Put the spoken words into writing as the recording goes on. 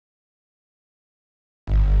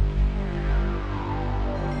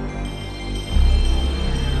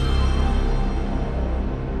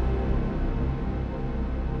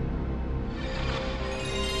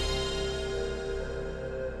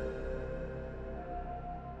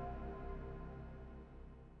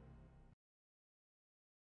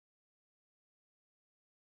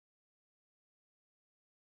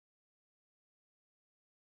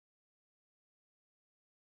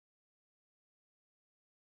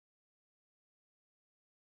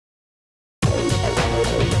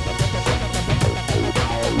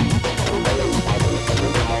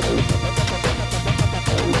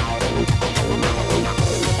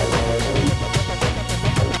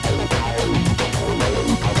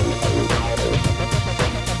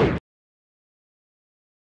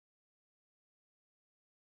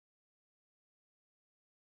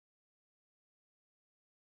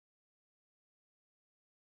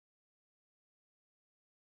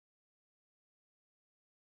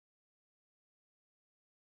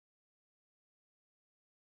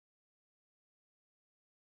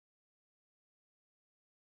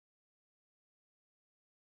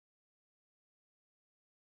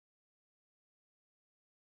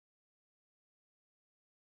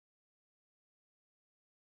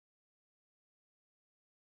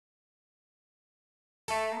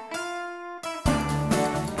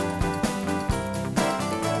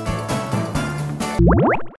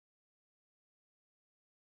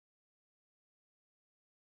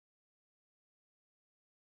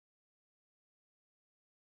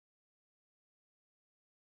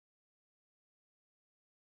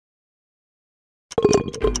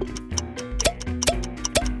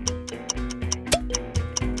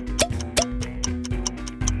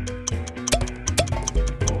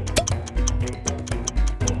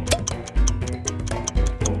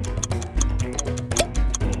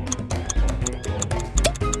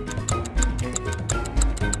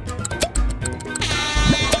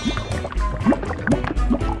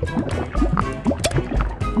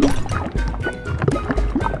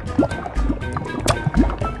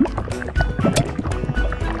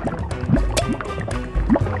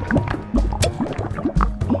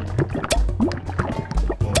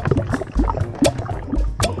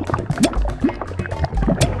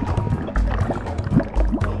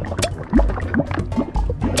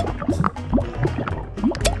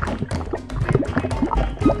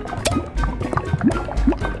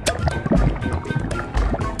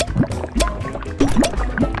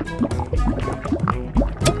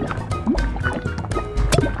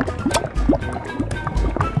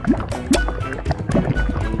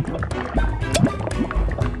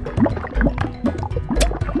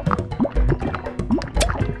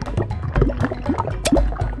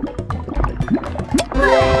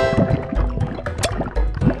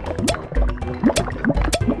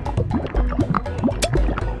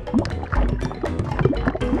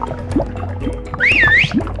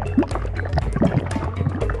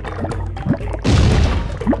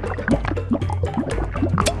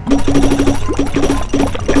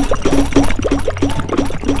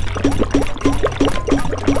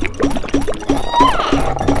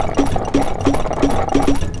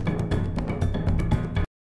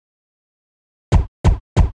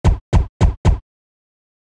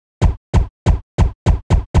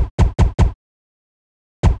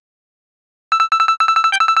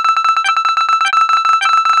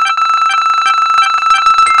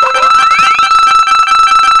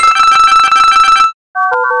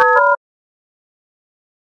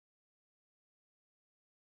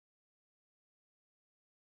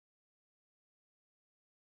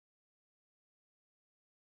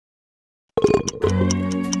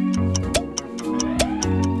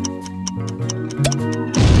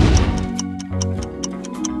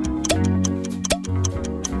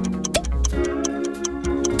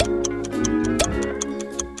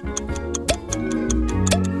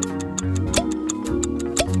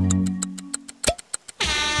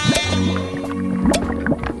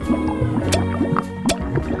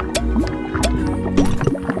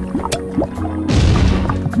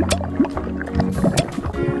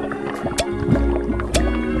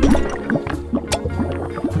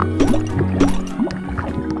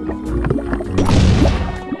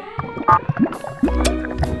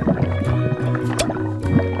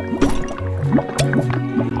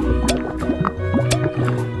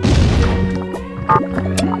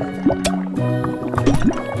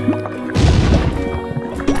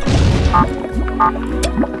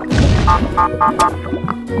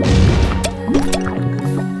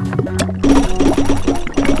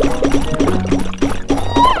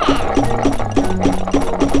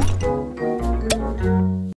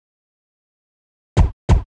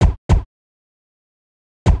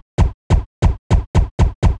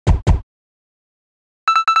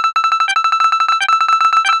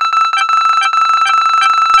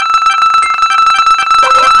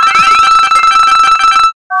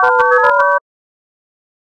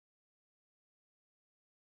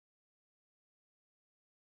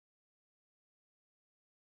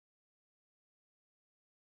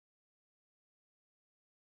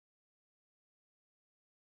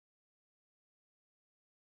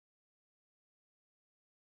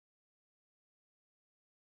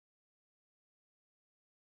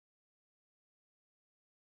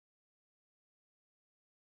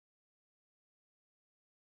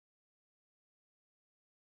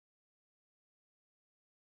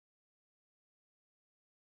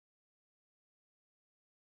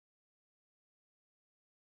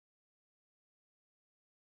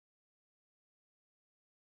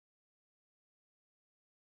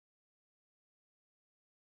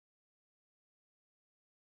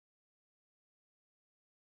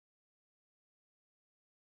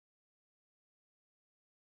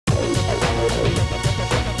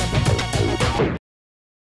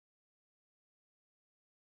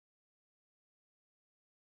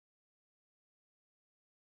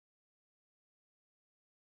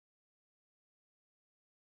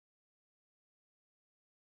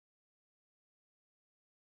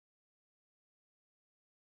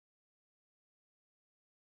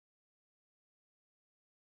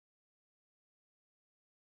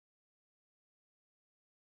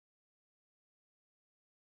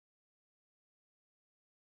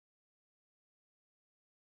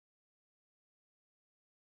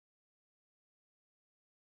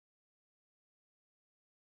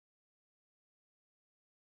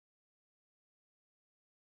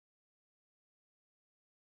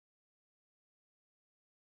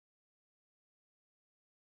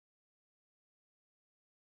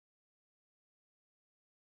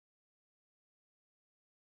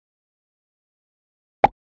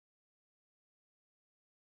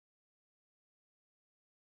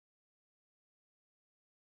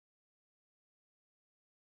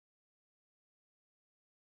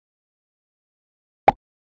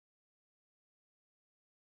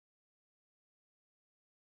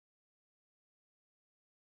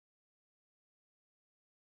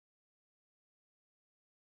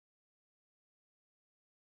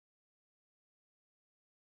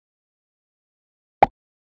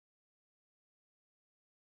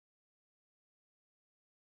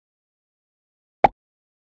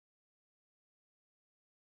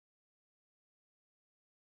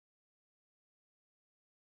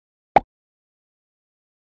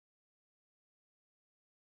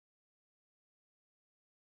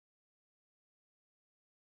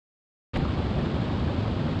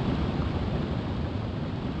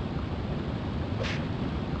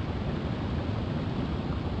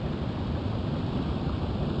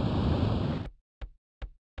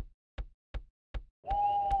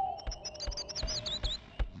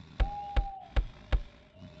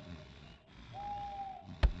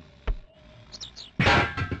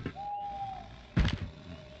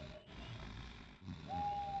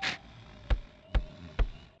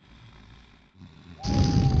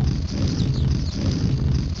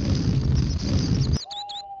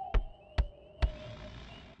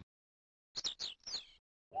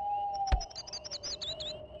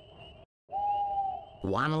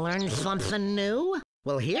Want to learn something new?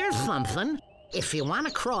 Well, here's something. If you want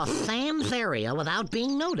to cross Sam's area without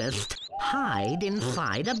being noticed, hide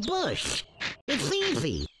inside a bush. It's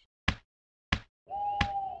easy.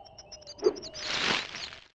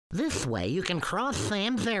 This way you can cross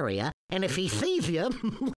Sam's area, and if he sees you,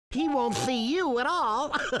 he won't see you at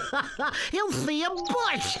all. He'll see a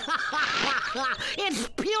bush. It's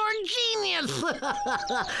pure genius.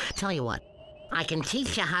 Tell you what, I can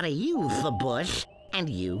teach you how to use the bush, and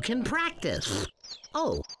you can practice.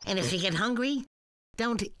 Oh, and if you get hungry,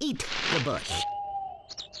 don't eat the bush.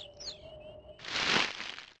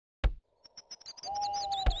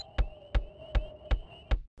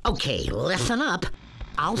 Okay, listen up.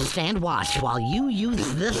 I'll stand watch while you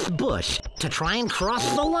use this bush to try and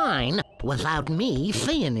cross the line without me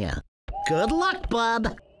seeing you. Good luck,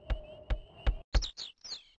 bub.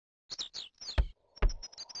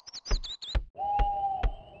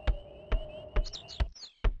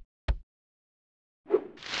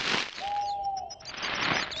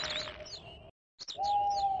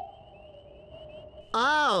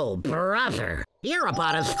 Oh, brother, you're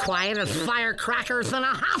about as quiet as firecrackers in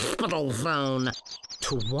a hospital zone.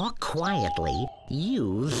 To walk quietly,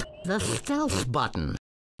 use the stealth button.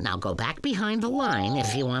 Now go back behind the line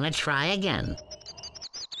if you want to try again.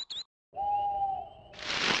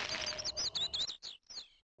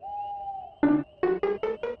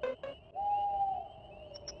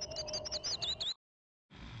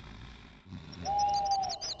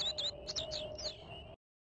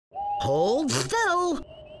 Hold still.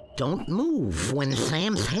 Don't move when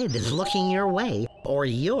Sam's head is looking your way, or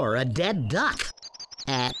you're a dead duck.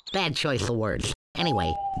 Bad choice of words.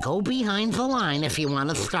 Anyway, go behind the line if you want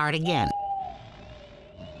to start again.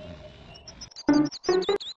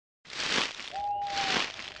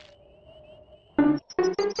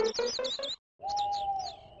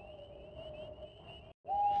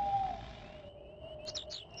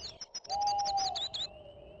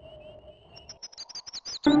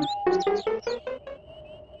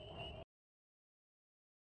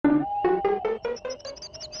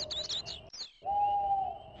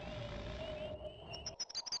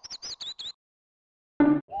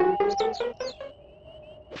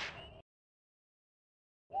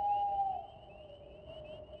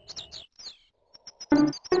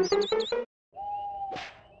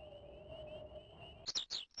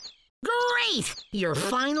 Great! You're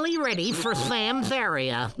finally ready for Sam's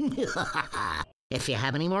area. If you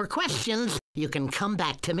have any more questions, you can come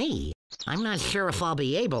back to me. I'm not sure if I'll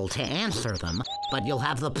be able to answer them, but you'll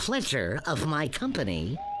have the pleasure of my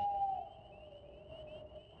company.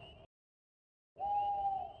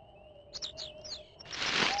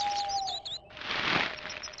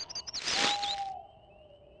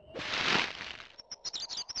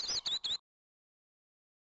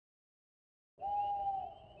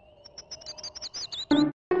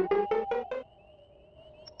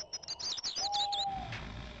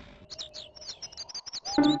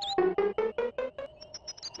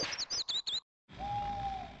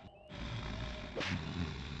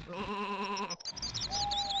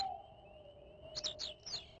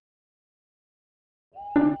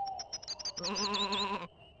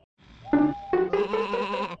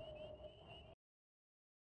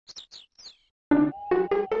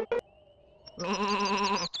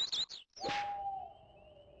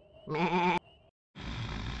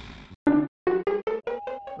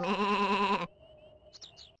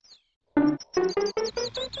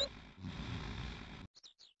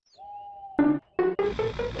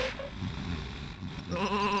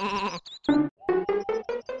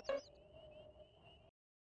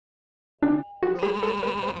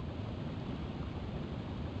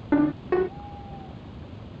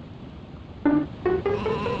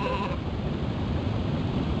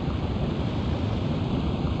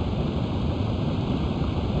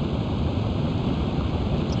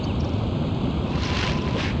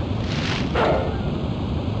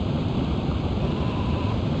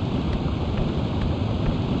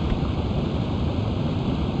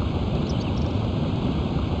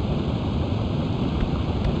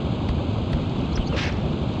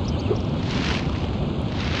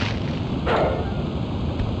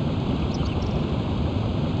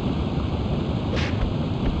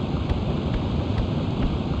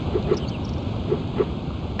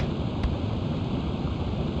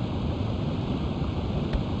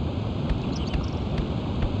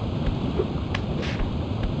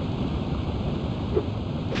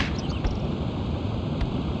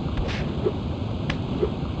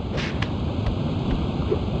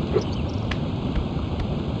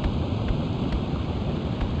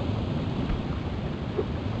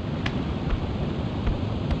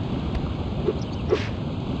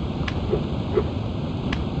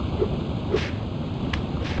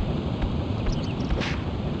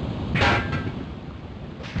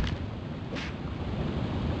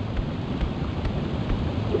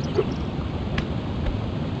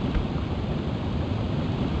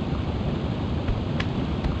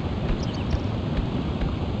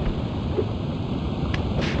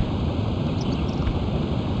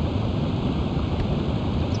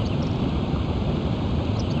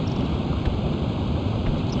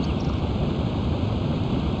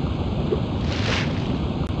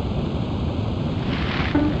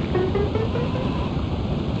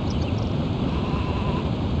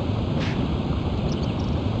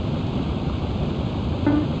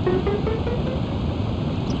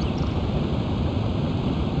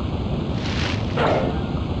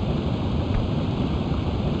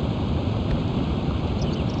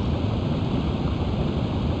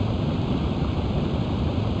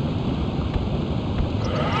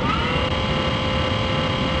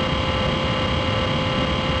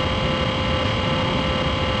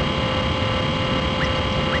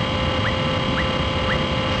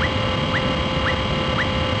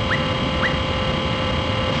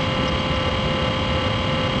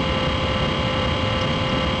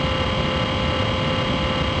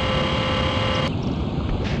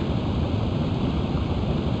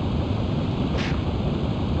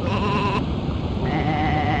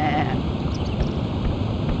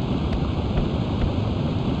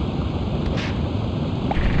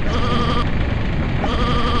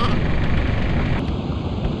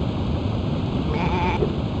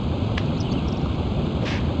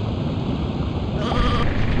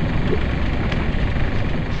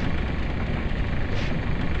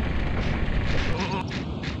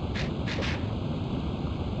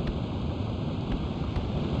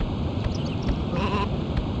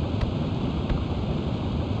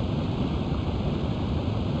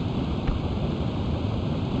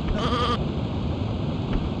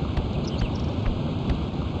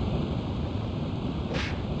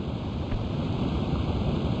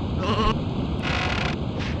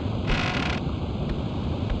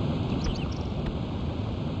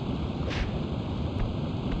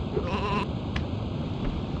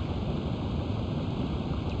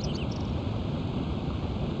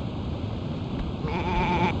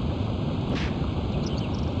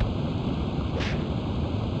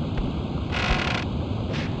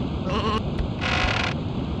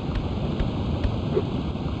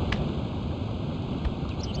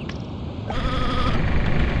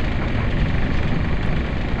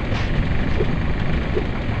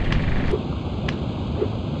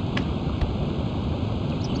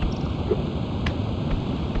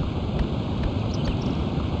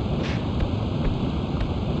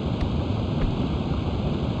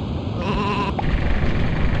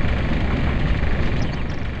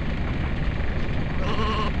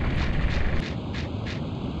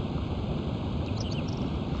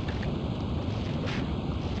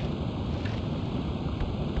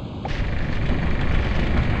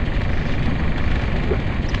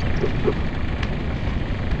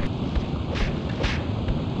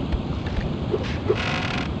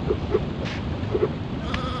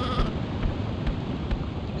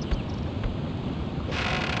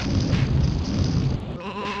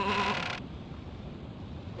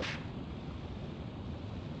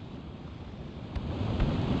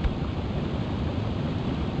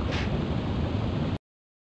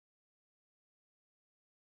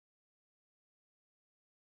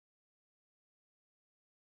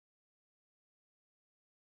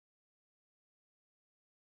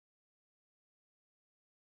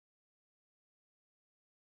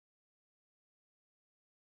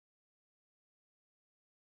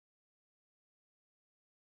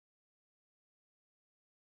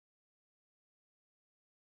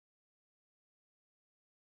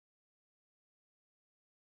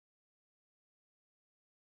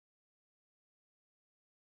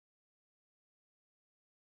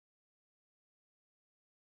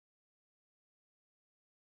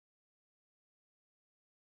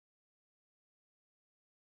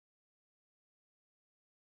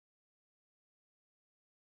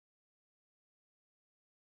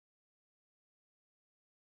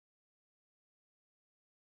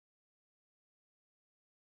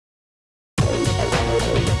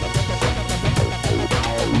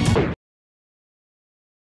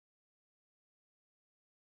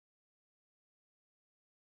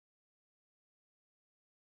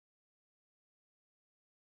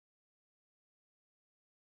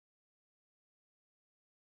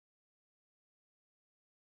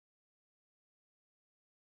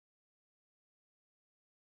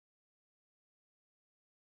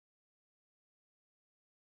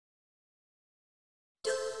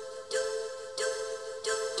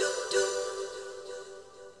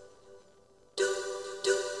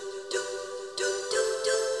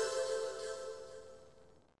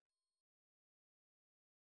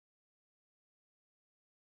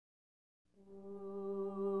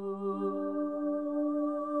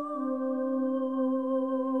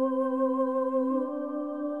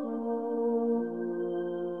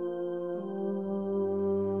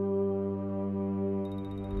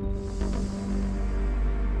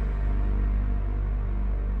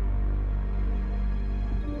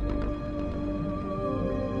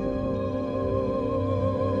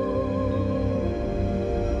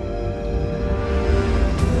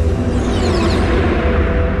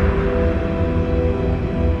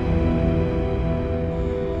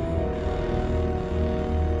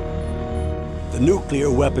 nuclear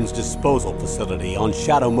weapons disposal facility on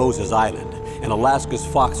Shadow Moses Island in Alaska's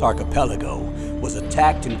Fox Archipelago was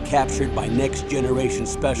attacked and captured by next-generation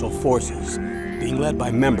special forces, being led by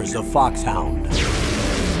members of Foxhound.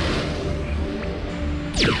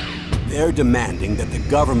 They're demanding that the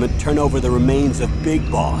government turn over the remains of Big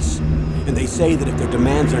Boss, and they say that if their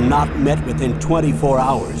demands are not met within 24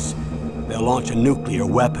 hours, they'll launch a nuclear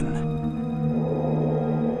weapon.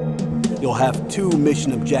 You'll have two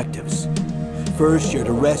mission objectives. First, you're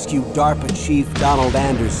to rescue DARPA Chief Donald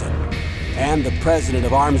Anderson and the president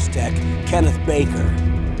of Armstech, Kenneth Baker.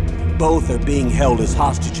 Both are being held as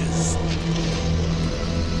hostages.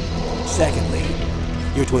 Secondly,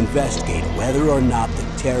 you're to investigate whether or not the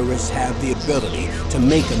terrorists have the ability to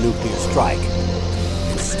make a nuclear strike,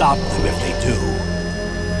 and stop them if they do.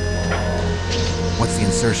 What's the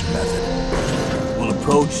insertion method? We'll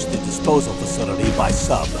approach the disposal facility by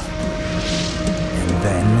sub. And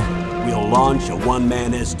then? We'll launch a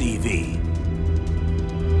one-man SDV.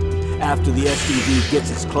 After the SDV gets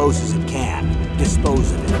as close as it can,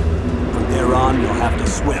 dispose of it. From there on, you'll have to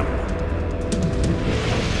swim.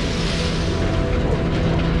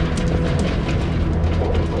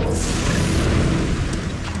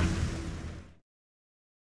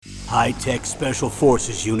 High-Tech Special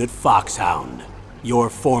Forces Unit Foxhound. Your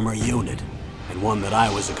former unit, and one that I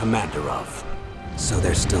was a commander of. So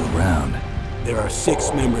they're still around. There are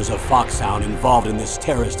 6 members of Foxhound involved in this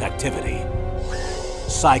terrorist activity.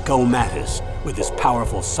 Psycho Mattis, with his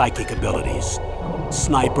powerful psychic abilities.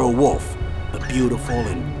 Sniper Wolf, the beautiful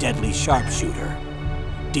and deadly sharpshooter.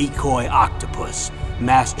 Decoy Octopus,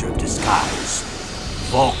 master of disguise.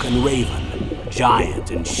 Vulcan Raven,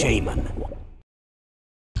 giant and shaman.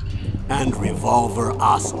 And Revolver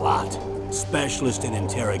Ocelot, specialist in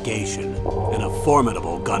interrogation and a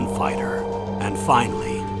formidable gunfighter. And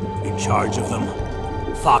finally, in charge of them,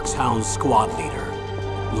 Foxhound's squad leader,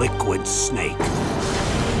 Liquid Snake.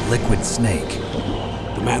 Liquid Snake?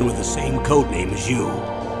 The man with the same codename as you.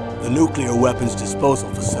 The nuclear weapons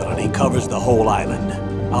disposal facility covers the whole island.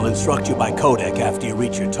 I'll instruct you by codec after you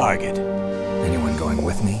reach your target. Anyone going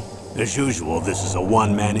with me? As usual, this is a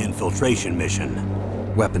one-man infiltration mission.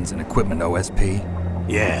 Weapons and equipment OSP?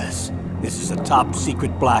 Yes. This is a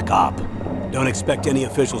top-secret black op. Don't expect any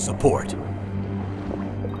official support.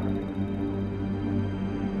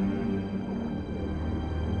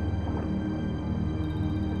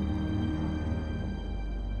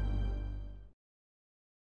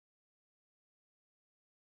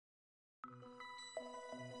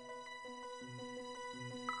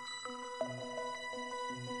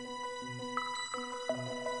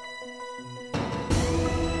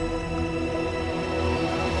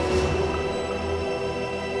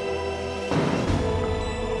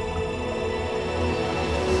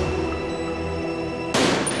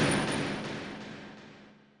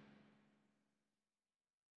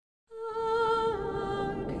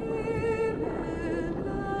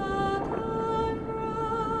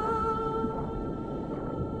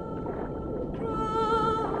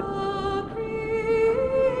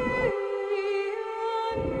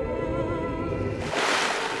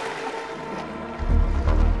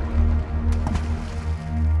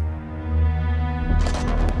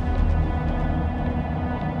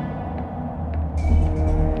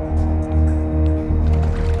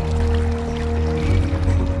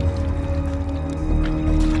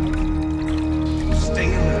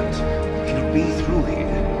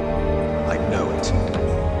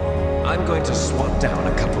 I'm going to swat down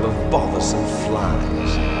a couple of bothersome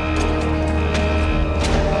flies.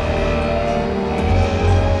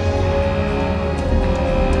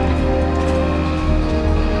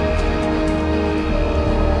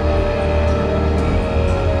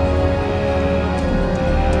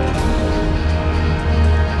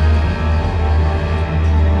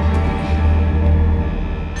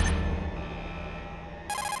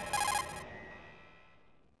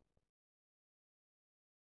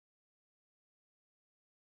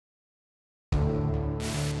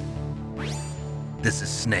 This is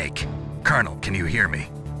Snake. Colonel, can you hear me?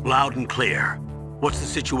 Loud and clear. What's the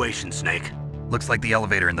situation, Snake? Looks like the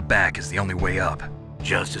elevator in the back is the only way up.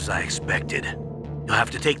 Just as I expected. You'll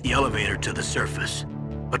have to take the elevator to the surface.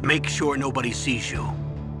 But make sure nobody sees you.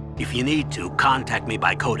 If you need to, contact me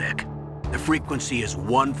by codec. The frequency is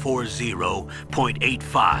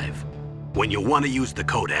 140.85. When you want to use the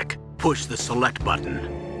codec, push the select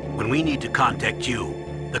button. When we need to contact you,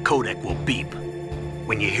 the codec will beep.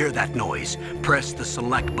 When you hear that noise, press the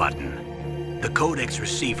select button. The codec's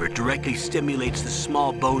receiver directly stimulates the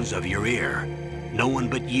small bones of your ear. No one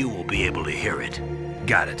but you will be able to hear it.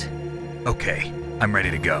 Got it. Okay, I'm ready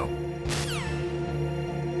to go.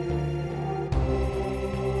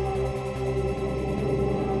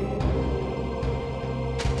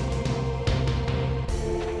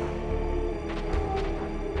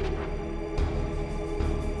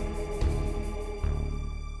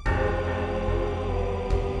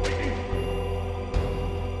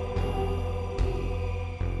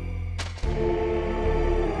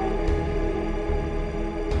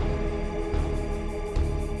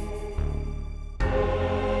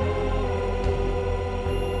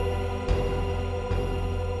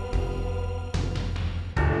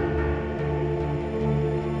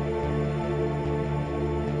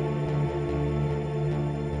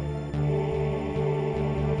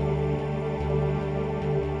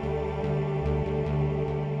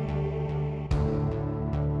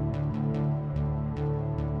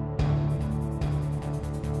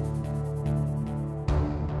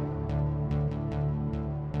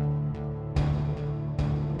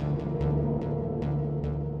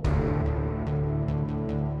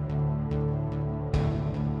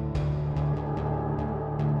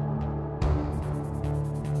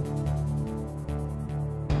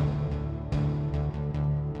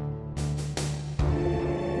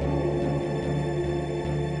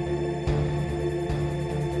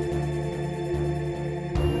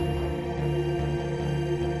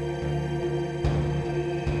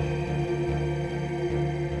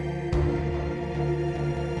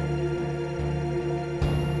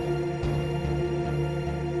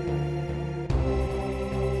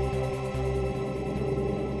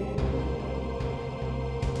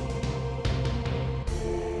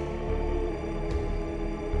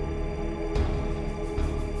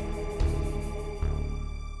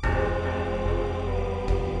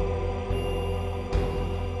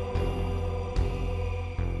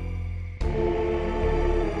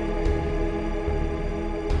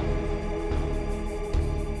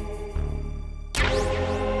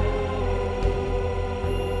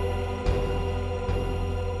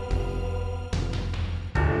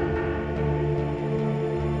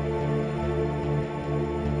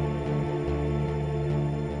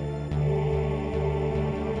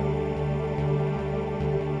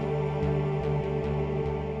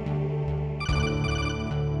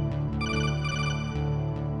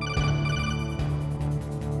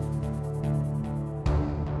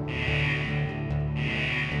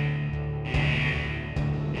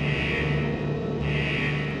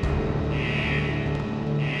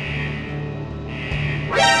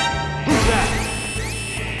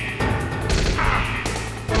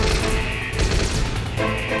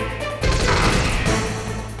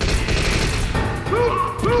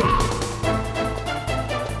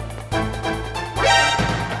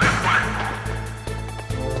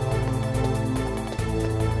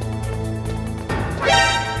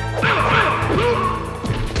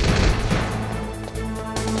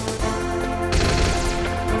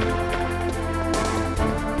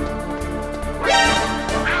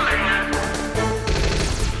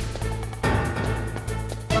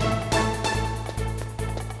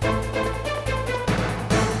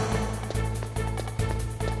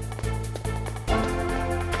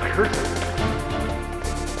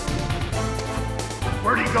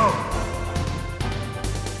 Where'd he go?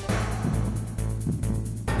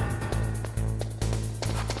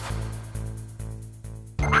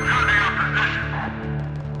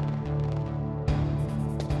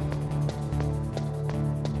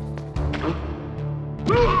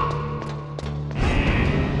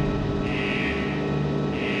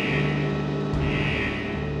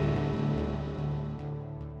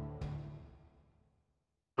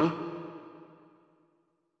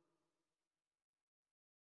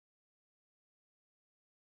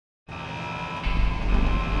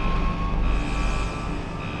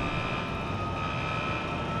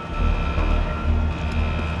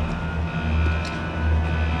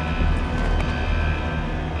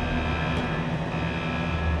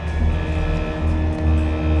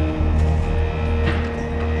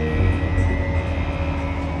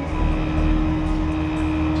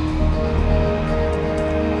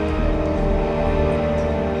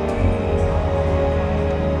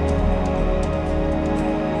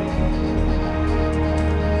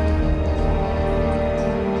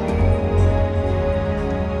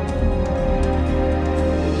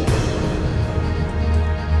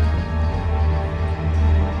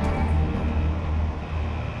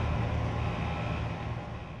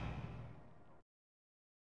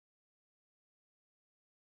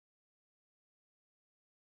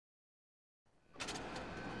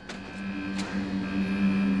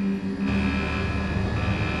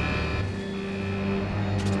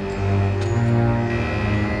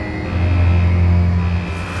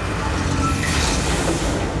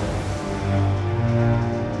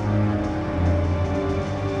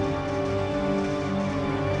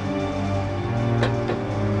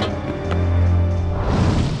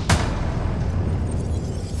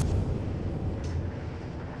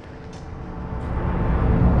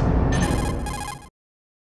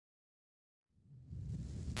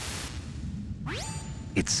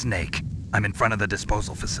 It's Snake. I'm in front of the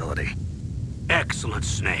disposal facility. Excellent,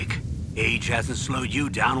 Snake. Age hasn't slowed you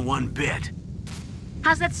down one bit.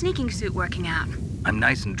 How's that sneaking suit working out? I'm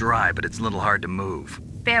nice and dry, but it's a little hard to move.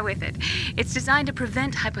 Bear with it. It's designed to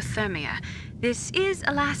prevent hypothermia. This is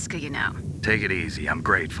Alaska, you know. Take it easy, I'm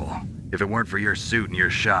grateful. If it weren't for your suit and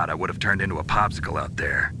your shot, I would have turned into a popsicle out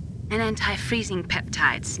there. An anti-freezing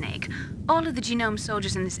peptide, Snake. All of the genome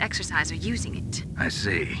soldiers in this exercise are using it. I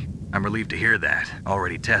see. I'm relieved to hear that.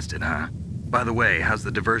 Already tested, huh? By the way, how's the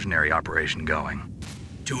diversionary operation going?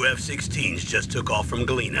 2 F-16s just took off from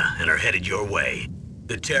Galena and are headed your way.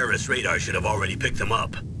 The terrorist radar should have already picked them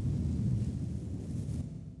up.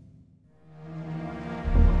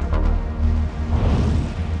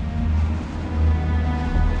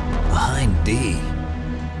 Behind D.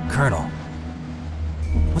 Colonel,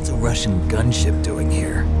 what's a Russian gunship doing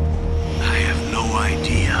here? I have no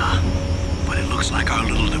idea. But it looks like our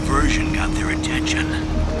little diversion got their attention.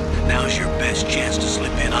 Now's your best chance to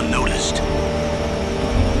slip in unnoticed.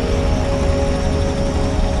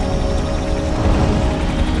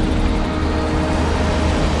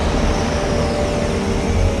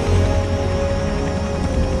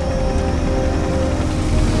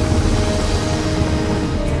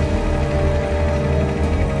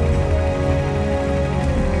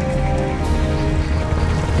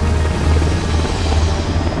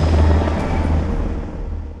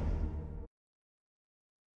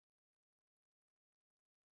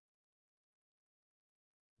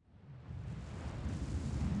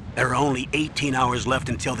 There are only 18 hours left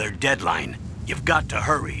until their deadline. You've got to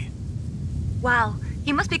hurry. Wow,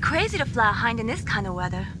 you must be crazy to fly a hind in this kind of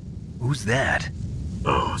weather. Who's that?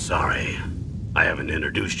 Oh, sorry. I haven't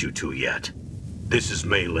introduced you to yet. This is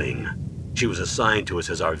Mei Ling. She was assigned to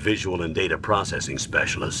us as our visual and data processing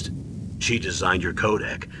specialist. She designed your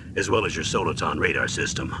codec, as well as your Soliton radar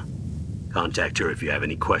system. Contact her if you have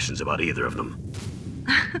any questions about either of them.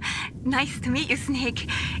 Nice to meet you, Snake.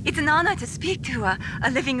 It's an honor to speak to a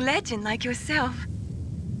living legend like yourself.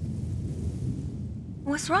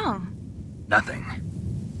 What's wrong? Nothing.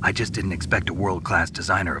 I just didn't expect a world-class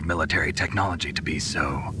designer of military technology to be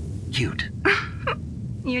so cute.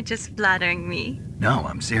 You're just flattering me. No,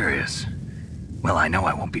 I'm serious. Well, I know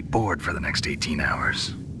I won't be bored for the next 18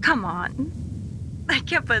 hours. Come on. I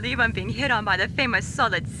can't believe I'm being hit on by the famous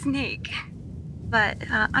Solid Snake. But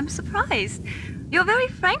I'm surprised. You're very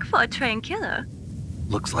frank for a trained killer.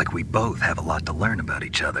 Looks like we both have a lot to learn about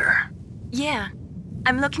each other. Yeah.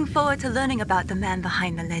 I'm looking forward to learning about the man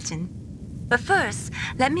behind the legend. But first,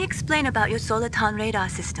 let me explain about your Soliton radar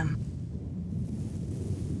system.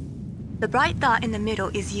 The bright dot in the middle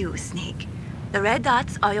is you, Snake. The red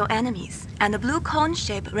dots are your enemies, and the blue cone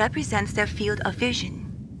shape represents their field of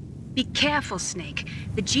vision. Be careful, Snake.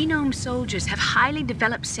 The genome soldiers have highly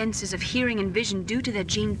developed senses of hearing and vision due to their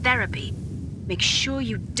gene therapy. Make sure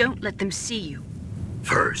you don't let them see you.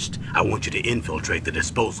 First, I want you to infiltrate the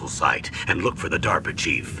disposal site and look for the DARPA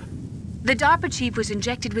chief. The DARPA chief was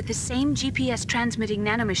injected with the same GPS transmitting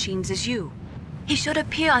nanomachines as you. He should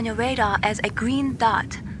appear on your radar as a green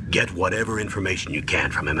dot. Get whatever information you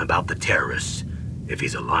can from him about the terrorists. If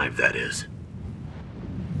he's alive, that is.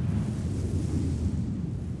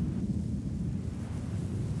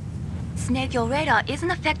 Snake, your radar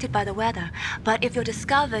isn't affected by the weather, but if you're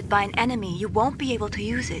discovered by an enemy, you won't be able to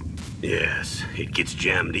use it. Yes, it gets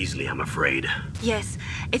jammed easily, I'm afraid. Yes,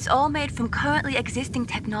 it's all made from currently existing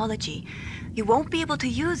technology. You won't be able to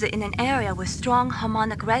use it in an area with strong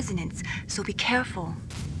harmonic resonance, so be careful.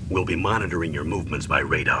 We'll be monitoring your movements by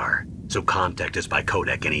radar, so contact us by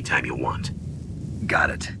codec anytime you want.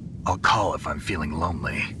 Got it. I'll call if I'm feeling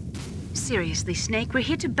lonely. Seriously, Snake, we're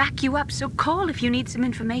here to back you up, so call if you need some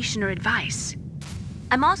information or advice.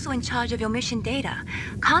 I'm also in charge of your mission data.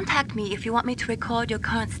 Contact me if you want me to record your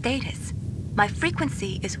current status. My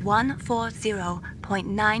frequency is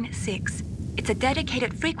 140.96. It's a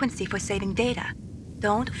dedicated frequency for saving data.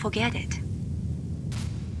 Don't forget it.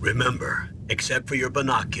 Remember, except for your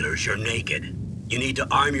binoculars, you're naked. You need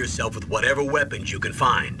to arm yourself with whatever weapons you can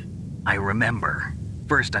find. I remember.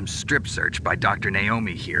 First, I'm strip searched by Dr.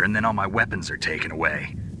 Naomi here, and then all my weapons are taken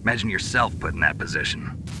away. Imagine yourself put in that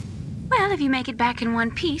position. Well, if you make it back in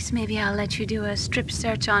one piece, maybe I'll let you do a strip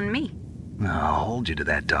search on me. I'll hold you to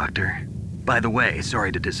that, Doctor. By the way,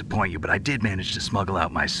 sorry to disappoint you, but I did manage to smuggle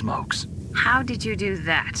out my smokes. How did you do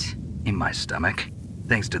that? In my stomach.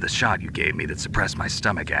 Thanks to the shot you gave me that suppressed my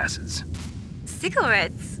stomach acids.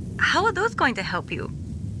 Cigarettes? How are those going to help you?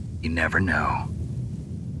 You never know.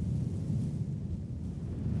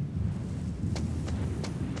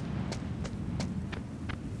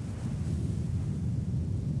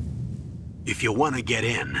 If you want to get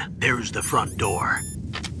in, there's the front door.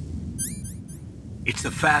 It's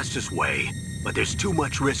the fastest way, but there's too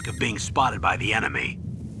much risk of being spotted by the enemy.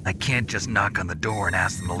 I can't just knock on the door and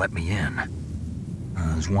ask them to let me in.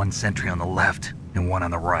 There's one sentry on the left and one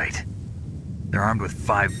on the right. They're armed with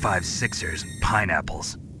 5.56ers and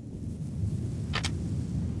pineapples.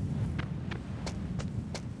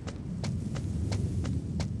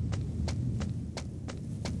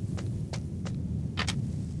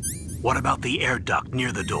 What about the air duct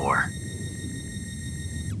near the door?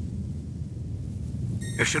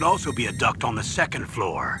 There should also be a duct on the second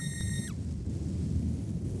floor.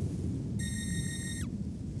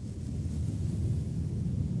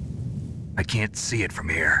 I can't see it from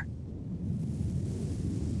here.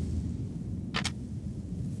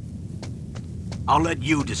 I'll let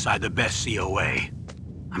you decide the best COA.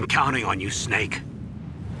 I'm counting on you, Snake.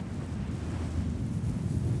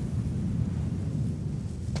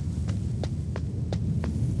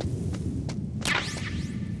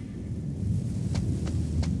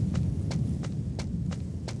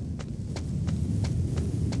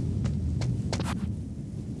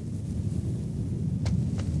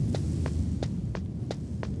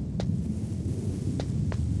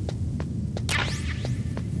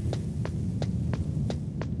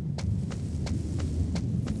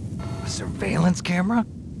 Surveillance camera?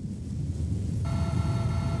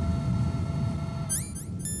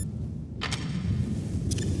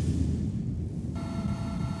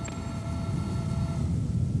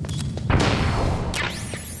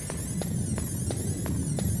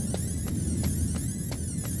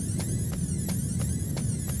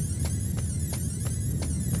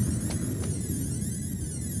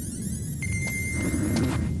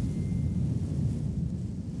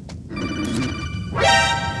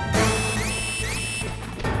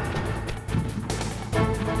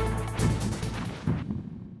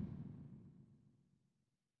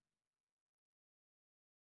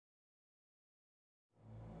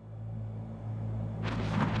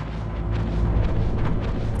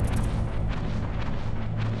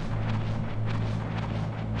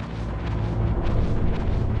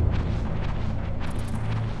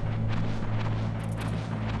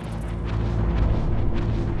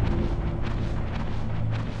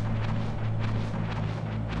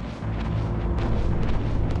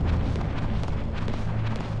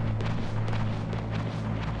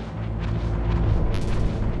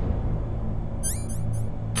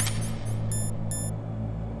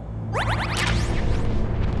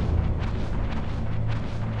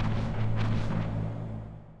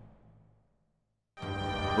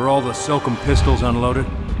 Were all the Silcom pistols unloaded?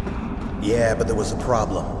 Yeah, but there was a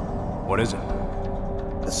problem. What is it?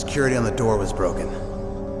 The security on the door was broken.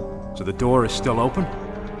 So the door is still open?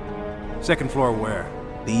 Second floor where?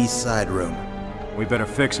 The east side room. We better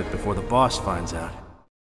fix it before the boss finds out.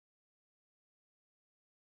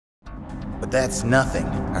 But that's nothing.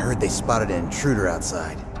 I heard they spotted an intruder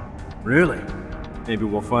outside. Really? Maybe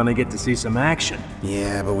we'll finally get to see some action.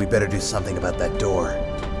 Yeah, but we better do something about that door.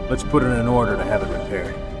 Let's put in an order to have it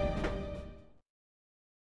repaired.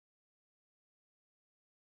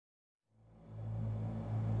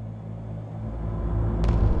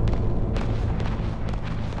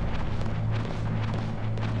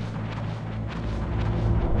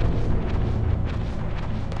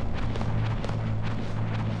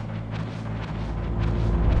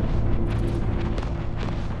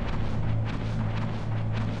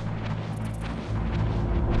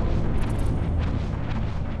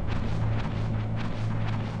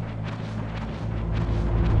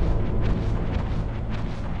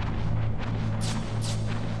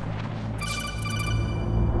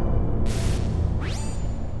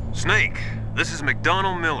 Snake, this is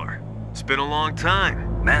McDonald Miller. It's been a long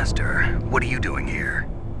time. Master, what are you doing here?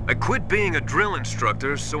 I quit being a drill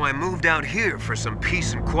instructor, so I moved out here for some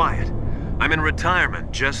peace and quiet. I'm in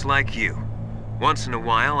retirement, just like you. Once in a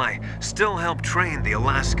while, I still help train the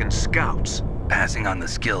Alaskan Scouts. Passing on the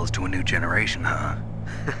skills to a new generation, huh?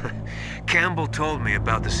 Campbell told me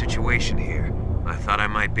about the situation here. I thought I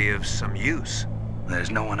might be of some use.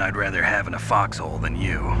 There's no one I'd rather have in a foxhole than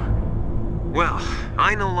you. Well,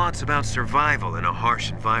 I know lots about survival in a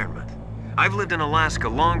harsh environment. I've lived in Alaska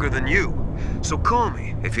longer than you, so call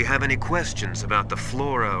me if you have any questions about the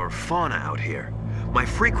flora or fauna out here. My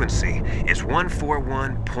frequency is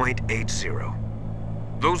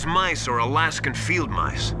 141.80. Those mice are Alaskan field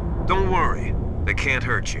mice. Don't worry, they can't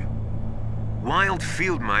hurt you. Wild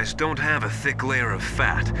field mice don't have a thick layer of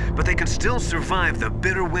fat, but they can still survive the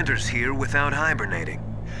bitter winters here without hibernating.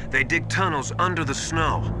 They dig tunnels under the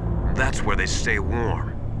snow. That's where they stay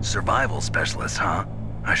warm. Survival specialists, huh?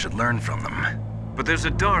 I should learn from them. But there's a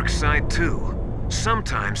dark side too.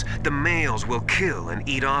 Sometimes the males will kill and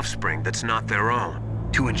eat offspring that's not their own.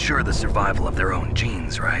 To ensure the survival of their own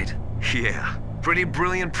genes, right? Yeah, pretty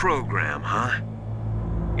brilliant program, huh?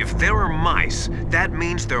 If there are mice, that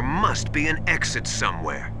means there must be an exit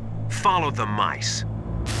somewhere. Follow the mice.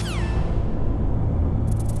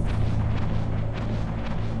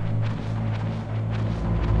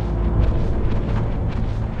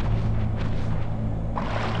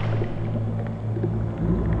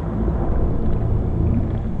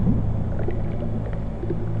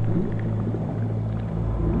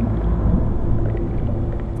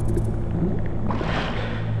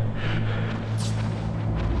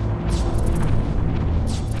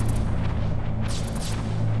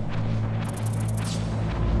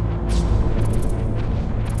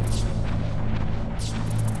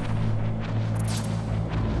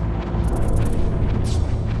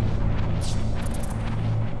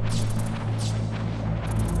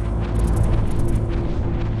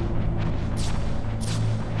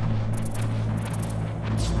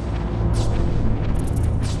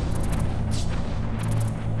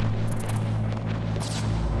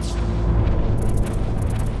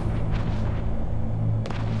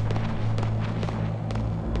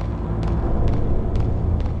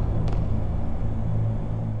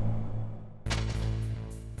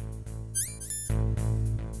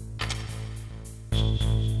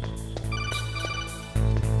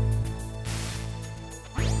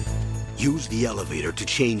 Use the elevator to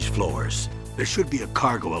change floors. There should be a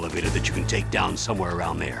cargo elevator that you can take down somewhere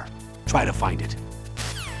around there. Try to find it.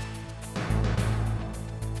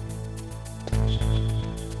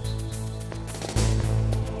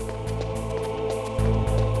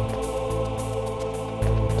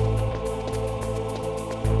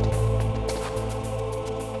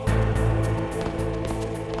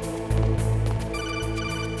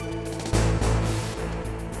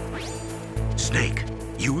 Snake,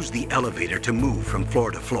 use the elevator to move from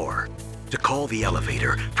floor to floor. To call the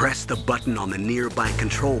elevator, press the button on the nearby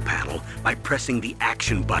control panel by pressing the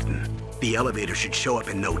action button. The elevator should show up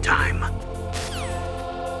in no time.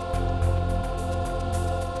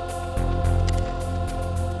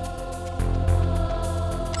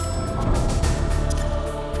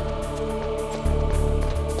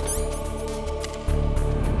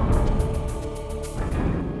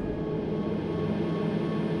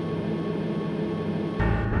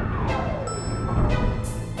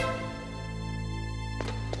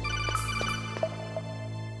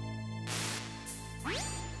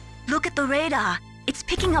 Look at the radar. It's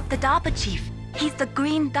picking up the DARPA chief. He's the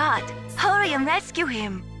green dot. Hurry and rescue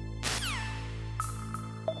him.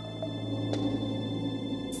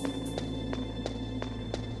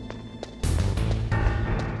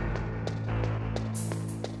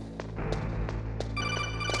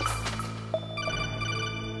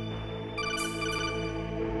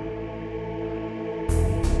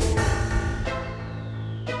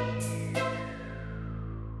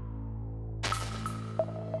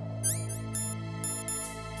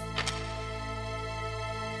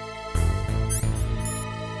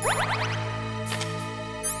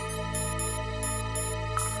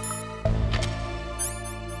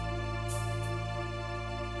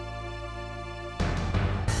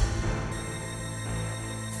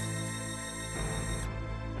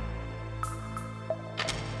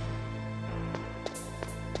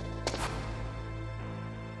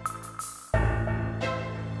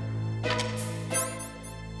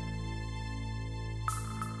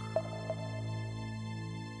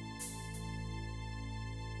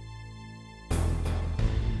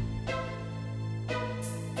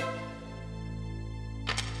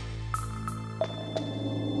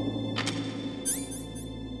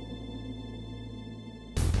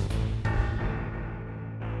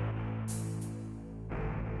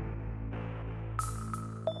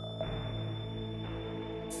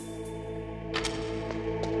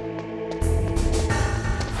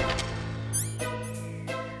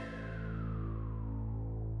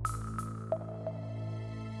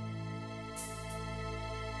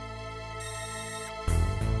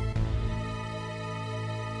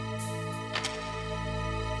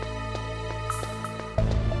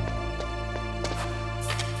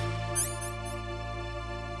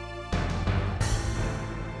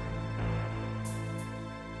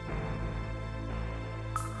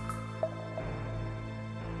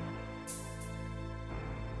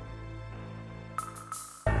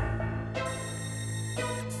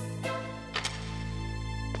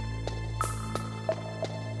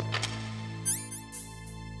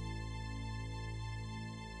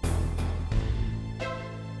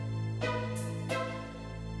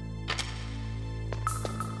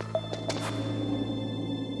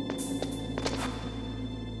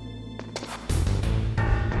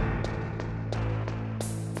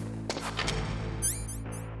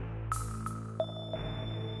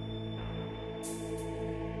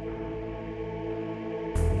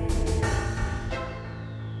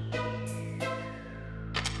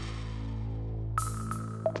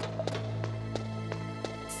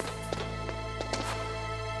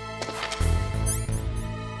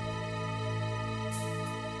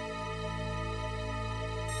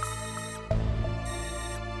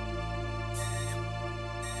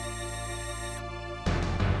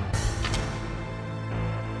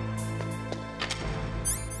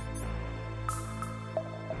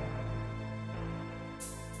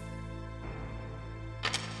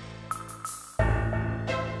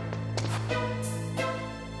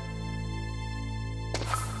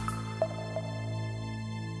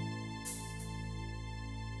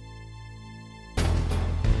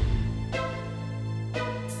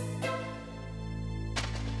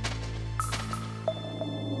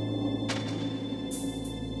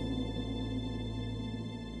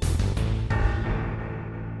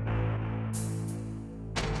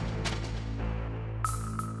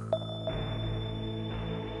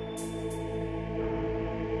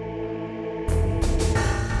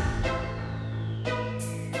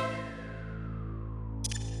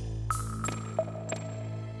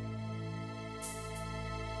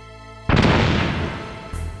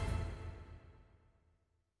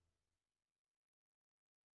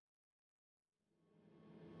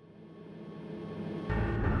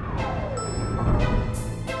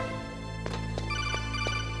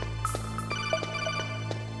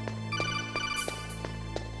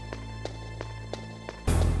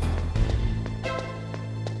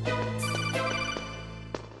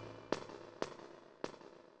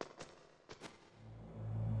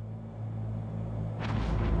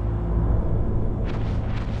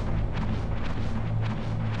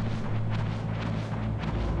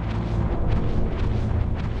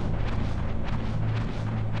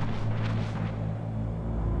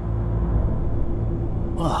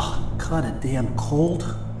 Kinda damn cold.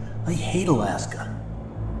 I hate Alaska.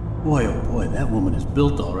 Boy, oh boy, that woman is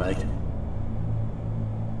built all right.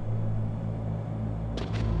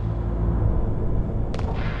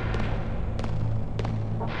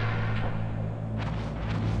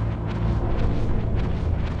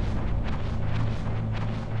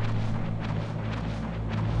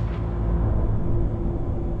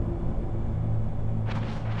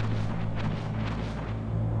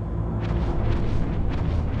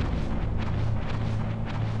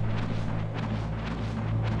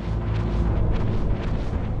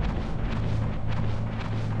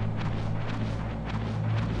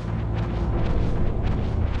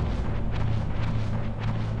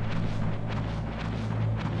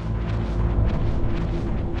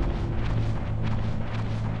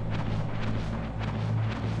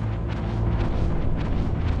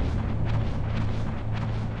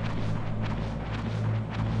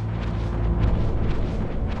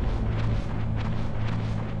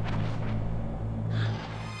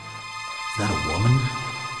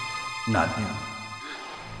 Not him.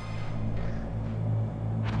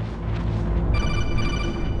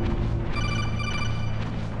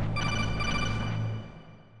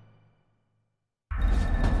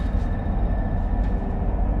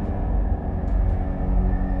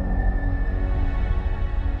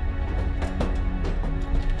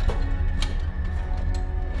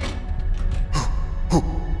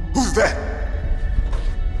 Who's that?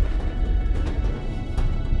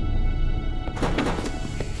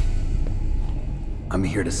 I'm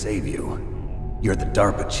here to save you. You're the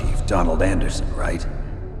DARPA chief, Donald Anderson, right?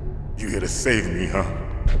 You here to save me, huh?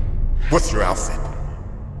 What's your outfit?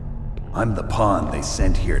 I'm the pawn they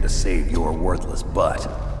sent here to save your worthless butt.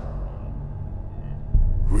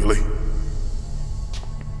 Really?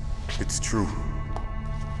 It's true.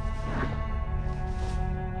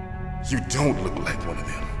 You don't look like one of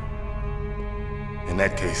them. In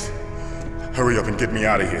that case, hurry up and get me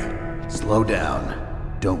out of here. Slow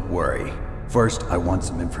down. Don't worry. First, I want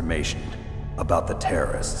some information about the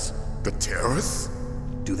terrorists. The terrorists?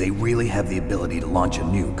 Do they really have the ability to launch a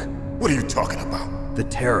nuke? What are you talking about? The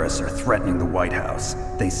terrorists are threatening the White House.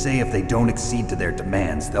 They say if they don't accede to their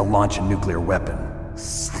demands, they'll launch a nuclear weapon.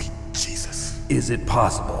 Sweet Jesus. Is it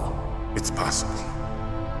possible? It's possible.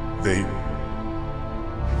 They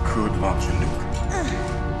could launch a nuke.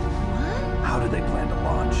 How do they plan to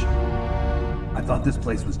launch? I thought this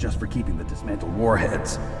place was just for keeping the dismantled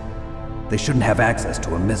warheads. They shouldn't have access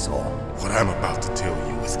to a missile. What I'm about to tell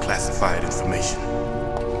you is classified information.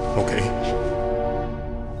 Okay?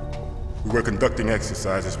 We were conducting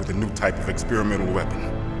exercises with a new type of experimental weapon.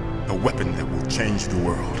 A weapon that will change the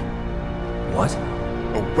world. What?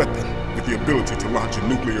 A weapon with the ability to launch a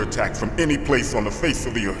nuclear attack from any place on the face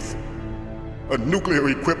of the Earth. A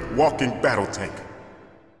nuclear-equipped walking battle tank.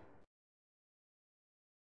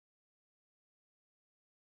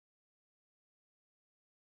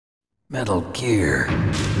 Metal Gear.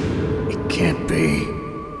 It can't be.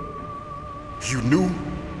 You knew?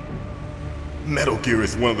 Metal Gear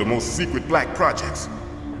is one of the most secret black projects.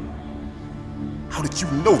 How did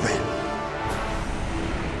you know that?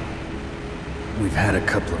 We've had a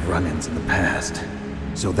couple of run-ins in the past.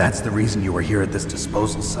 So that's the reason you were here at this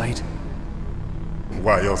disposal site?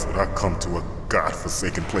 Why else would I come to a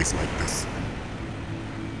godforsaken place like this?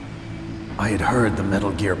 I had heard the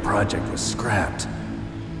Metal Gear project was scrapped.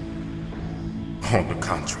 On the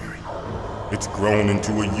contrary, it's grown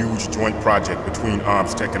into a huge joint project between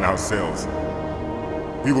ArmsTech and ourselves.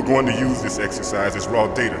 We were going to use this exercise as raw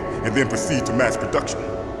data and then proceed to mass production.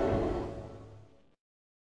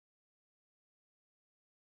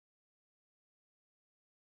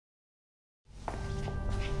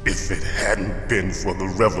 If it hadn't been for the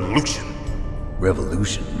revolution.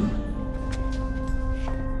 Revolution?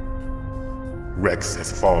 Rex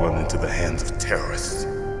has fallen into the hands of terrorists.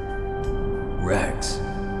 Rex?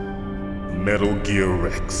 Metal Gear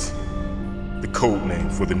Rex. The code name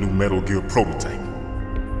for the new Metal Gear prototype.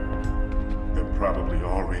 They're probably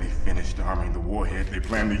already finished arming the warhead they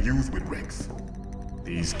plan to use with Rex.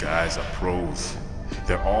 These guys are pros.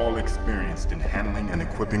 They're all experienced in handling and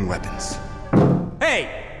equipping weapons.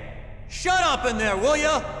 Hey! Shut up in there, will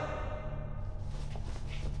ya?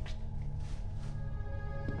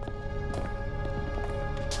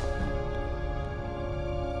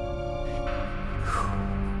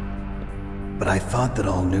 But I thought that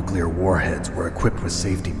all nuclear warheads were equipped with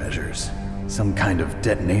safety measures. Some kind of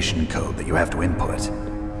detonation code that you have to input.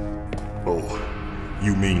 Oh,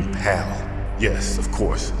 you mean PAL? Yes, of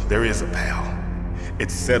course, there is a PAL.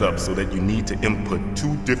 It's set up so that you need to input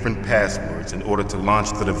 2 different passwords in order to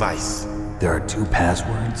launch the device. There are 2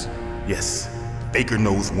 passwords? Yes. Baker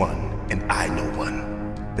knows one, and I know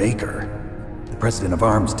one. Baker? The president of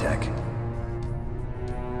ArmsTech?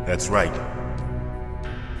 That's right.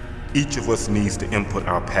 Each of us needs to input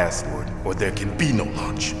our password, or there can be no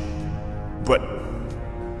launch. But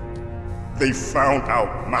they found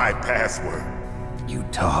out my password. You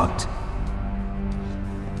talked?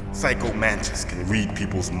 Psycho Mantis can read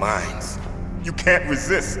people's minds. You can't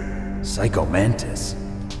resist. Psycho Mantis?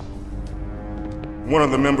 One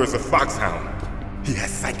of the members of Foxhound. He has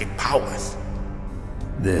psychic powers.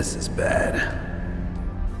 This is bad.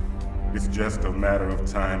 It's just a matter of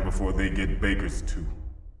time before they get Baker's too.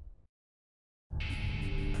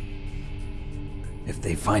 If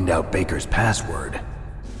they find out Baker's password...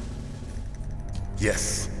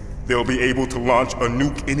 Yes, they'll be able to launch a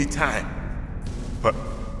nuke anytime. But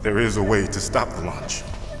there is a way to stop the launch.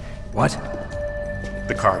 What?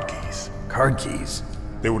 The card keys. Card keys?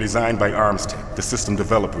 They were designed by ArmsTech, the system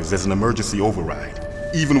developers, as an emergency override.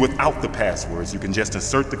 Even without the passwords, you can just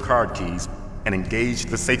insert the card keys and engage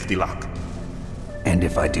the safety lock. And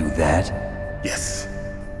if I do that? Yes.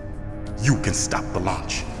 You can stop the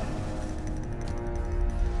launch.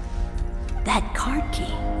 That card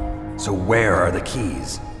key. So where are the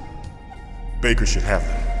keys? Baker should have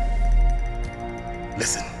them.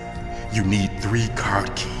 Listen, you need 3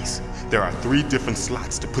 card keys. There are 3 different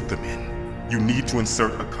slots to put them in. You need to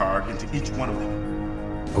insert a card into each one of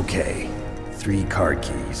them. Okay, 3 card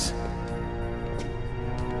keys.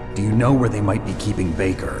 Do you know where they might be keeping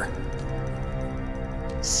Baker?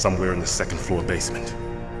 Somewhere in the 2nd floor basement.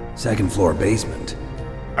 2nd floor basement?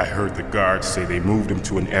 I heard the guards say they moved him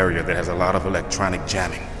to an area that has a lot of electronic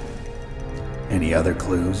jamming. Any other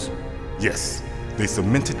clues? Yes, they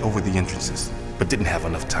cemented over the entrances, but didn't have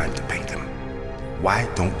enough time to paint them. Why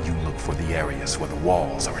don't you look for the areas where the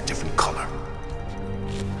walls are a different color?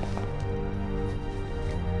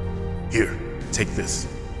 Here, take this.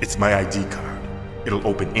 It's my ID card. It'll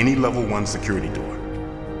open any level 1 security door.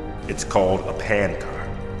 It's called a PAN card.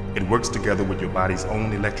 It works together with your body's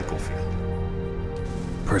own electrical field.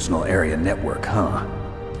 Personal area network, huh?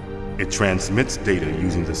 It transmits data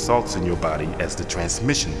using the salts in your body as the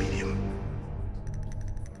transmission medium.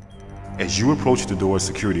 As you approach the door's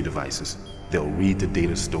security devices, they'll read the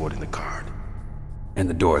data stored in the card. And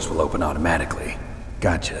the doors will open automatically.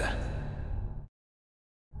 Gotcha.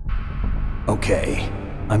 Okay,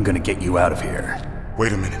 I'm gonna get you out of here.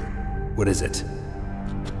 Wait a minute. What is it?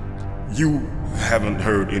 You haven't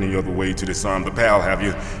heard any other way to disarm the PAL, have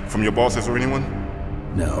you? From your bosses or anyone?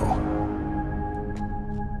 No.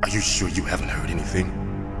 Are you sure you haven't heard anything?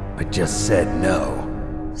 I just said no.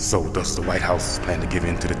 So does the White House plan to give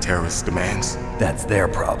in to the terrorists' demands? That's their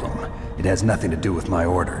problem. It has nothing to do with my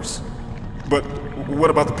orders. But what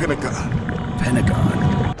about the Pentagon?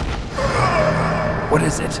 Pentagon? What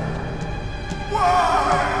is it?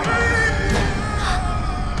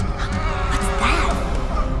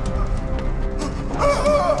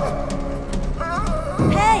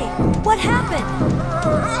 Hey, what happened?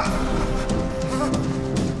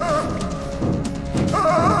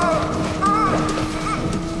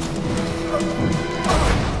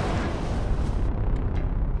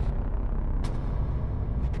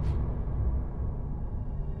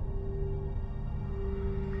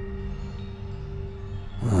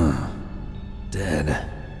 Dead.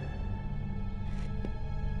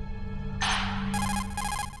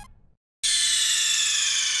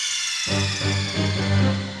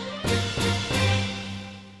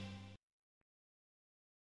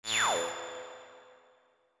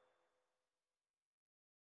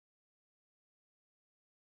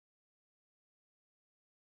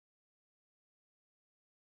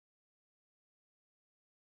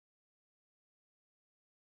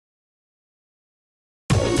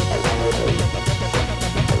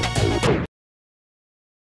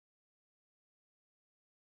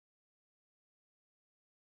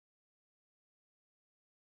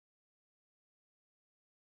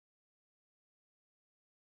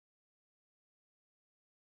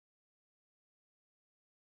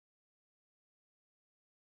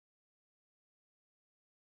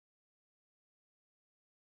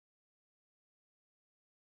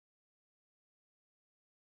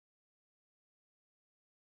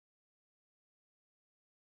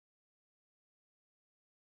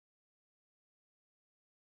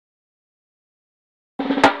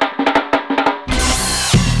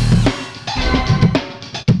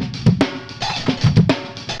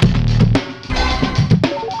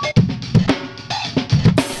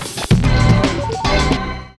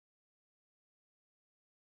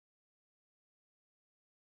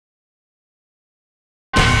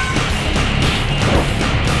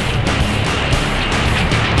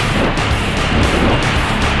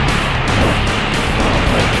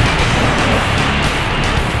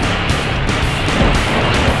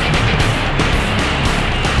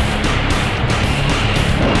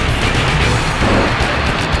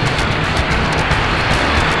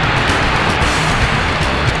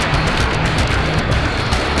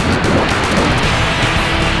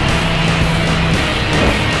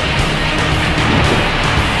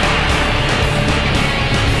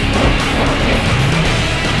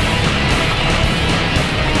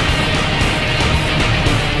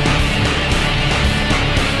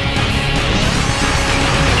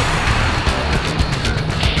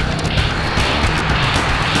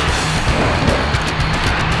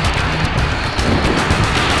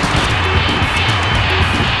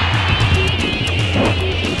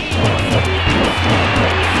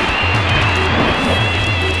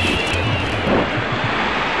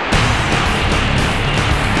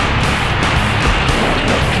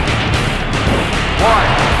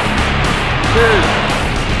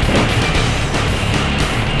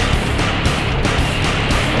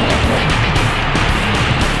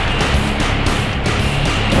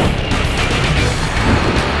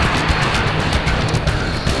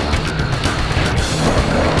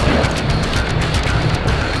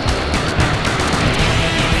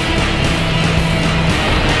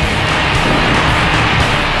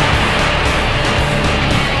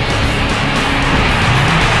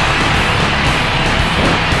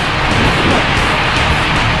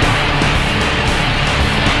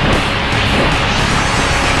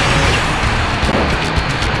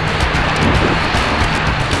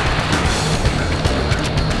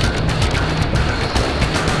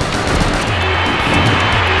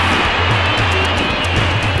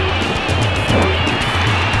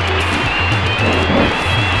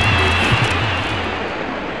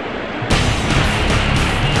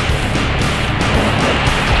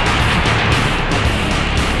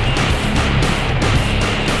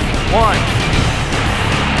 1,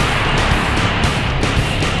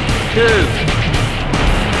 2,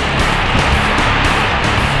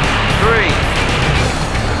 3,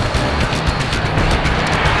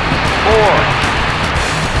 4,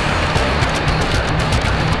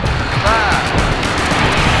 5,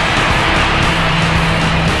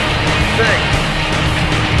 6,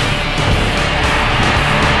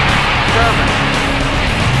 7,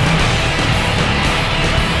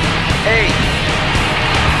 8,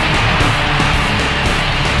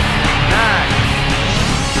 9.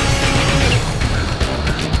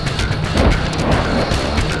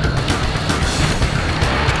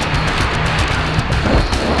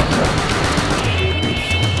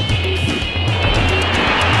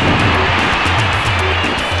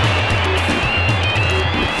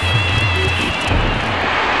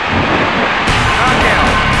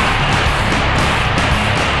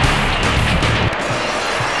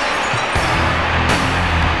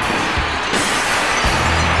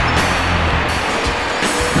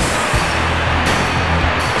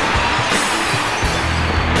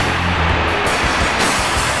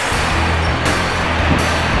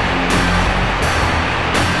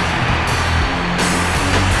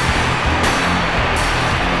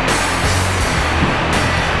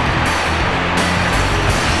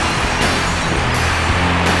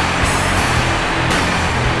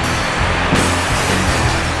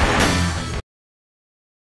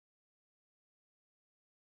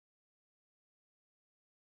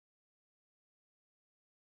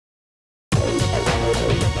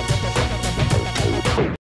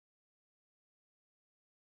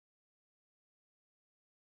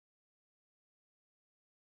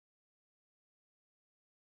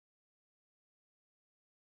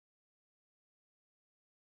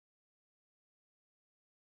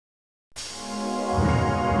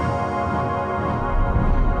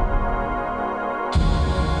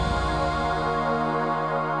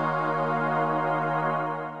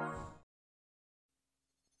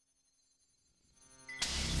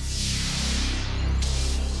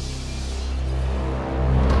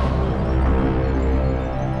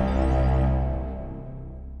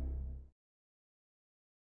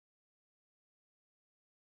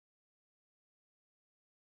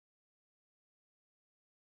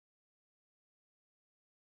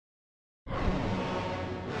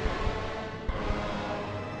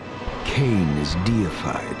 Kain is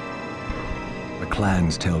deified. The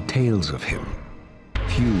clans tell tales of him.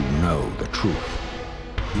 Few know the truth.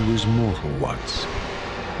 He was mortal once,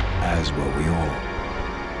 as were we all.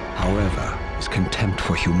 However, his contempt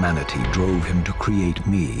for humanity drove him to create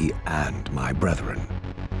me and my brethren.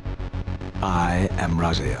 I am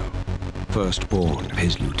Raziel, firstborn of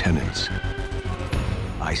his lieutenants.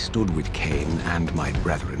 I stood with Kain and my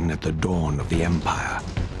brethren at the dawn of the Empire.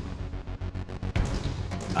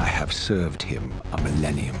 I have served him a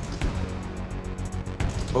millennium.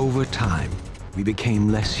 Over time, we became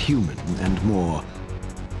less human and more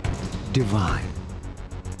divine.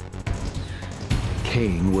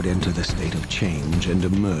 Kain would enter the state of change and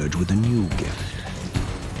emerge with a new gift.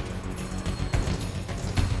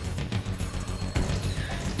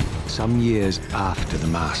 Some years after the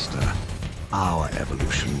Master, our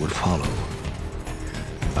evolution would follow,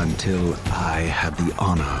 until I had the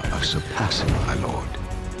honor of surpassing my lord.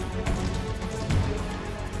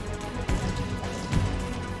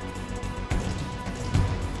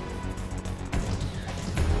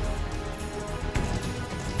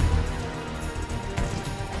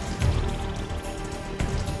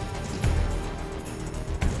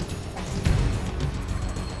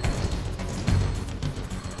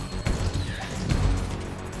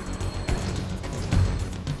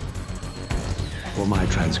 For my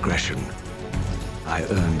transgression, I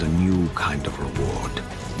earned a new kind of reward.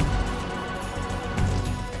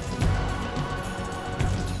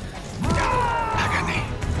 Agony.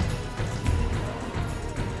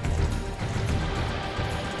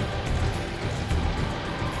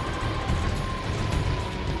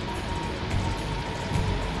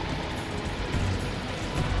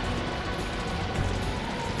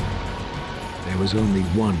 There was only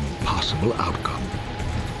one possible outcome.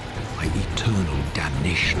 My eternal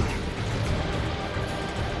damnation.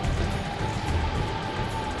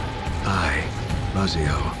 I,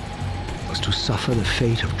 Raziel, was to suffer the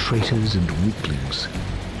fate of traitors and weaklings,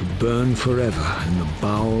 to burn forever in the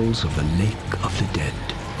bowels of the Lake of the Dead.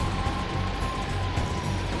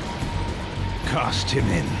 Cast him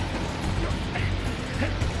in.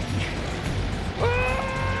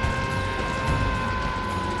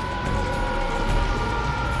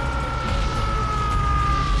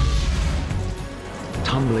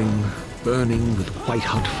 Tumbling, burning with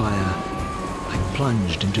white-hot fire, I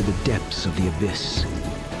plunged into the depths of the abyss.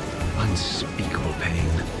 Unspeakable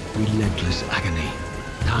pain, relentless agony.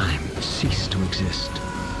 Time ceased to exist.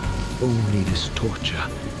 Only this torture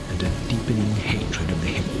and a deepening hatred of the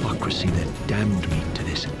hypocrisy that damned me to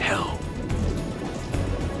this hell.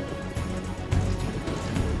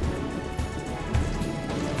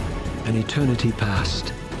 An eternity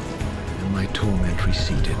passed, and my torment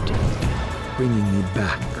receded, bringing me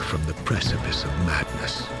back from the precipice of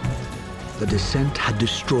madness. The descent had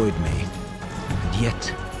destroyed me, and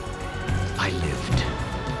yet I lived.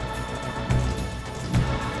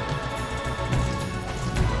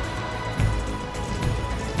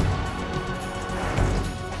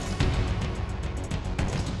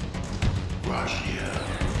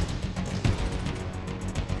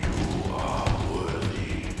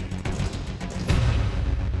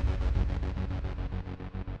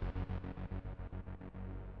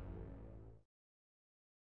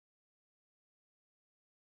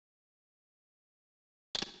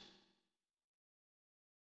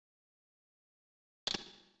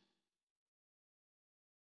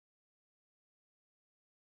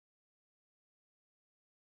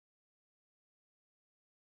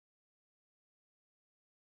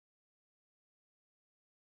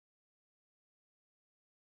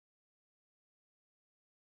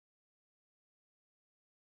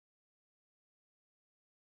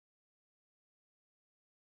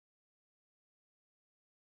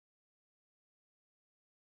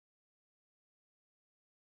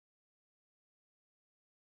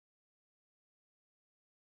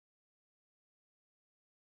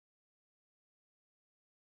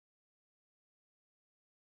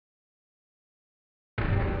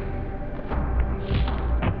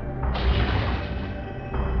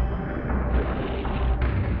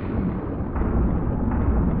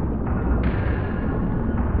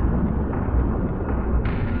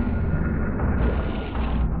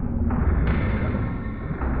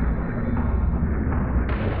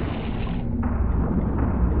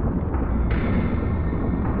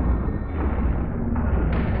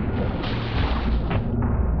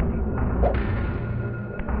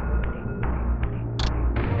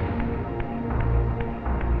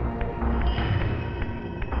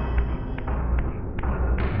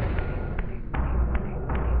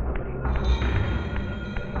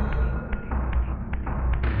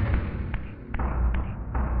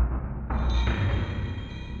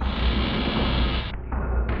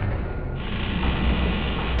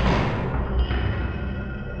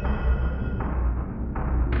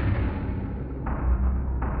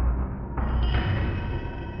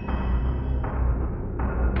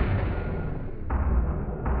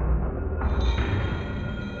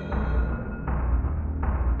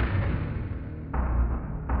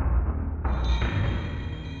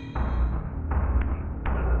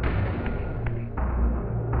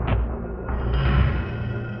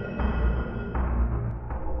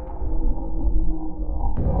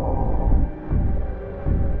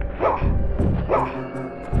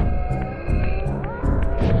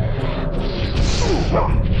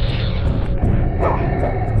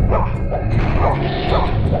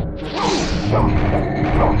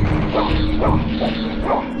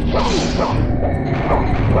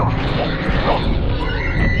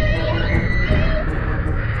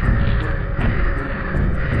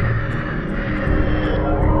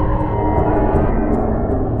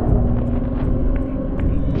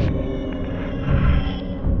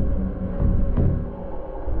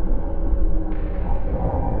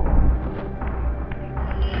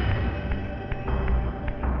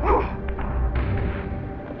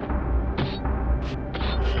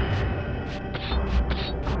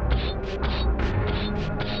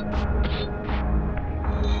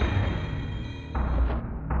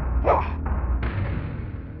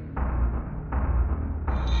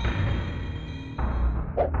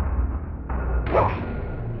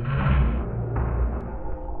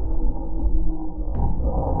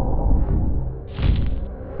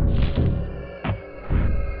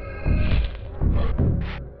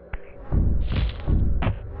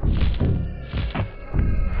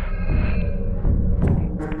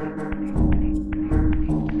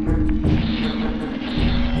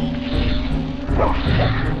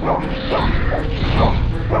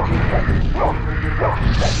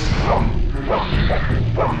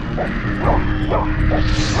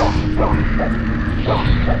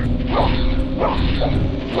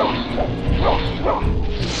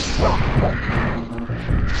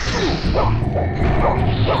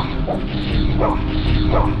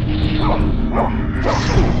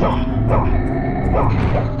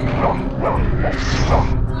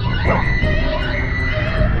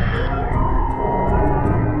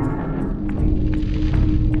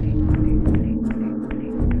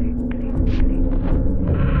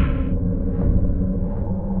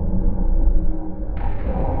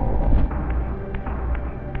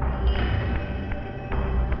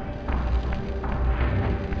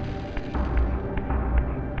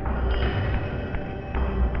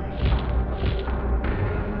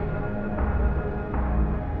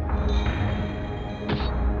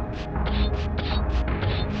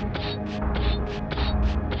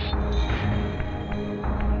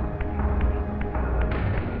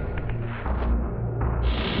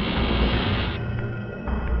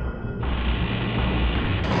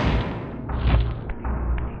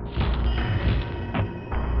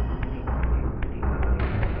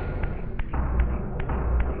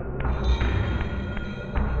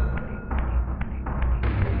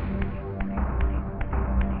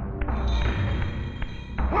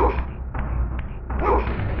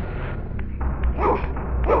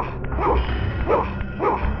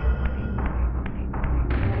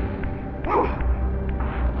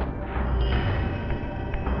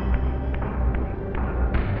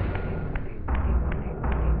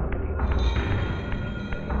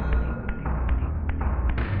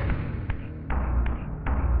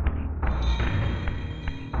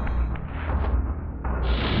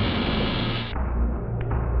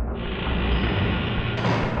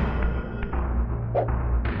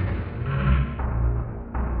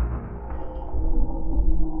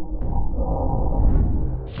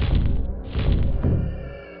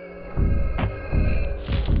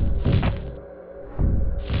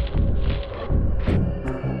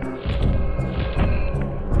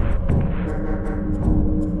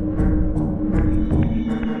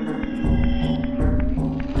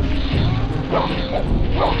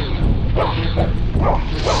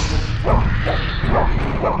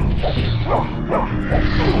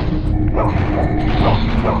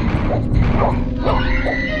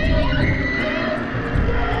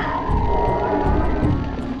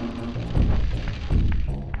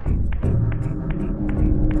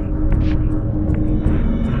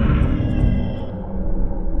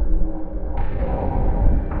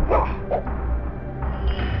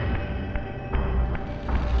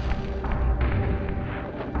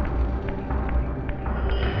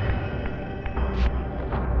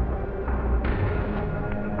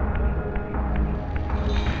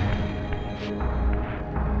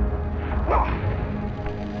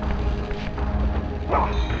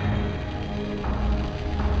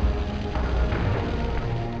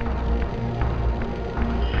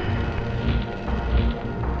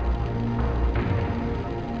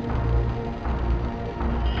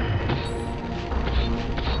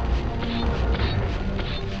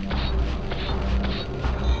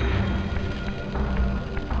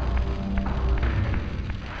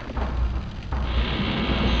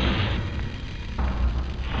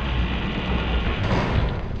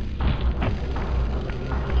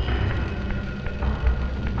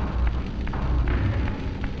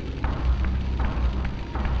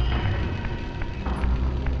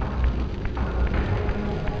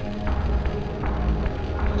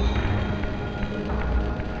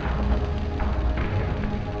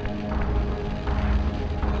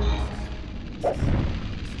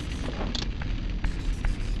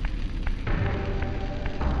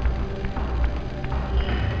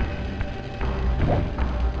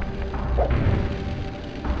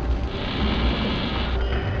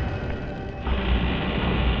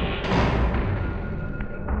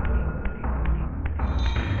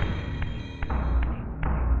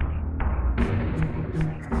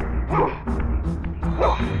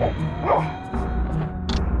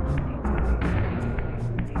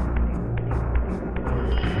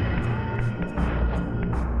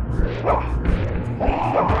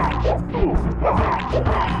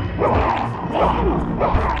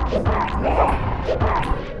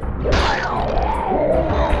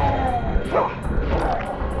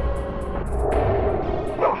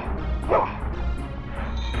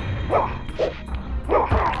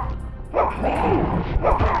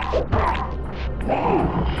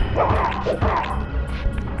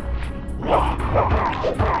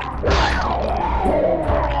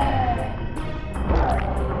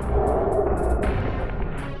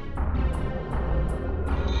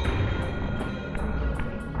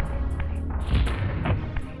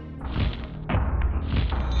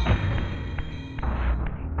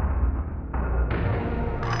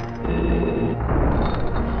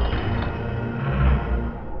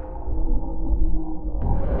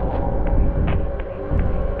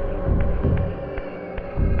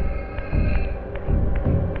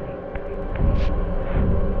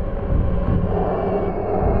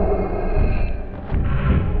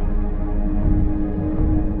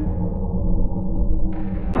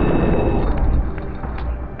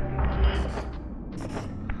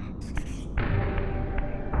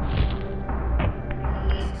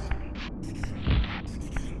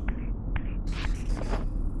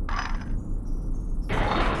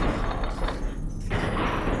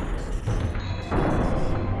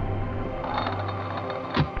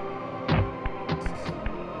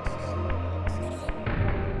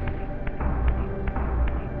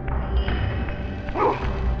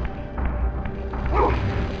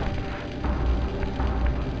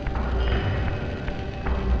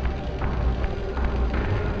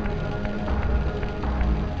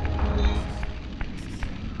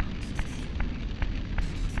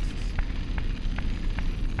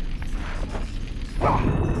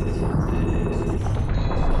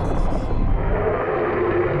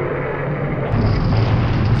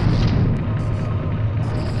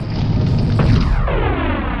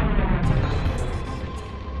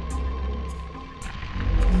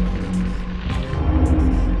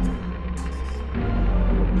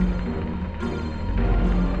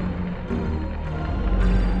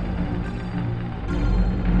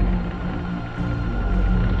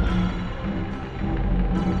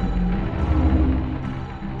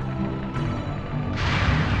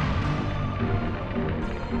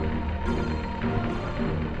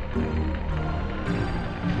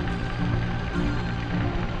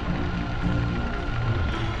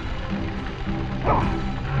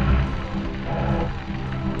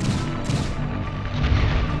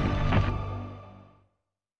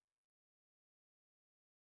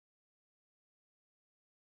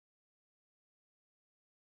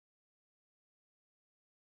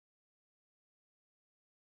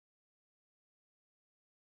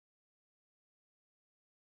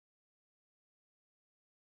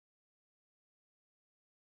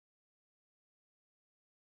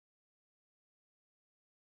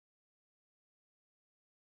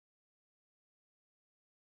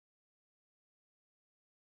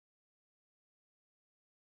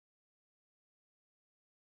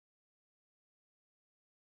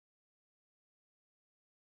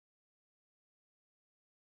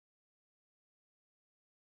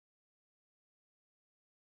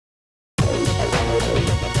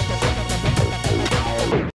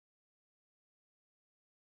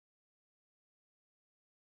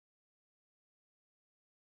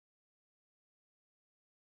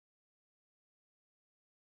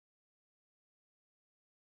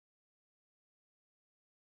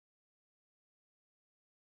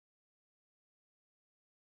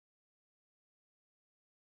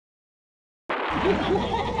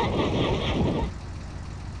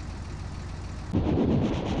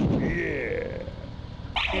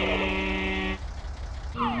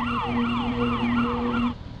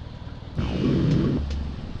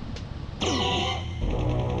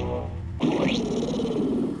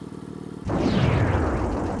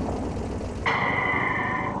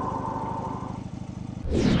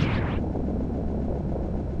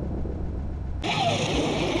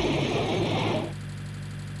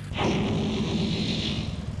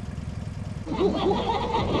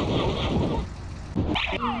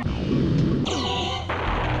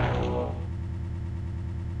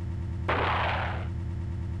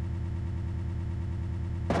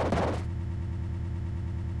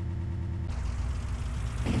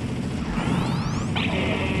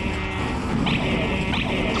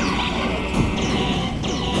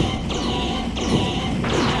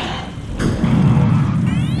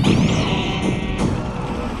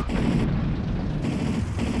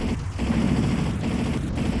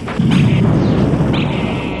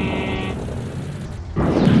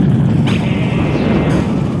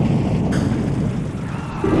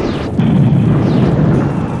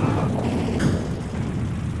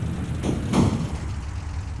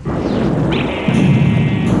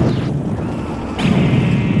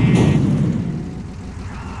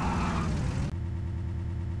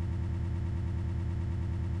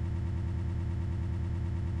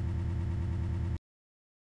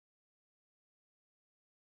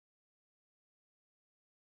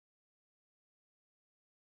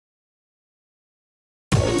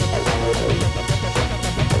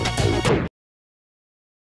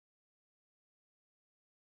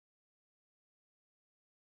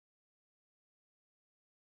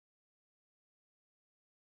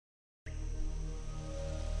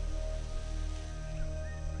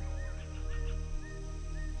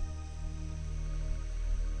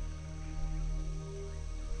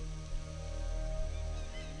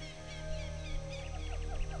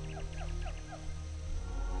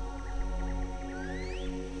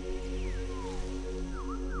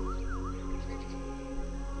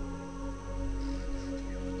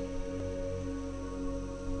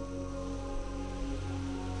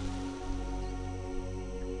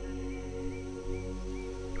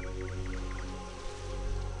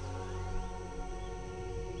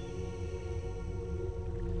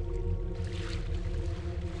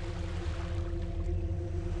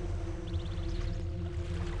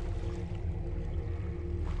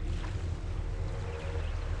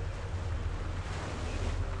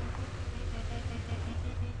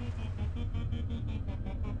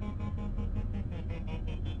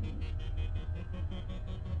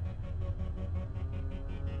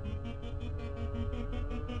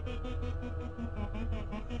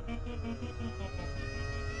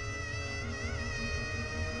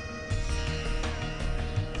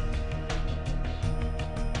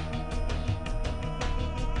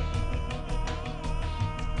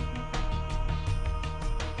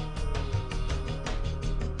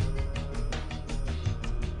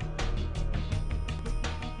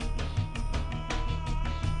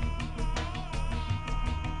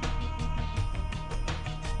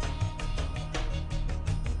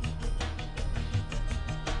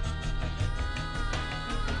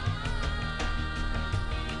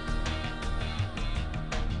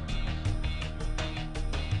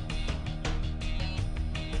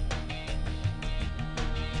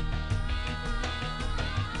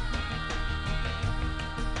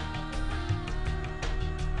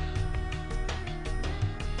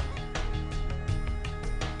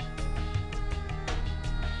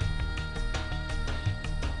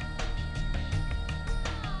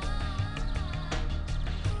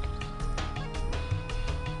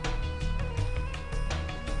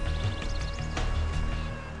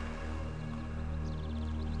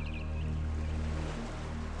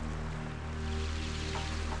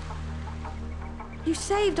 You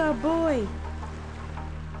saved our boy.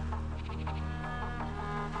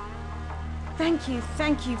 Thank you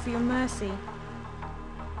for your mercy.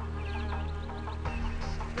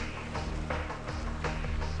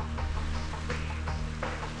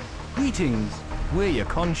 Greetings. We're your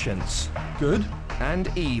conscience. Good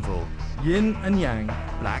and evil. Yin and yang.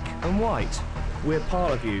 Black and white. We're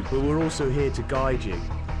part of you, but we're also here to guide you.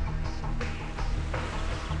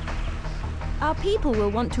 Our people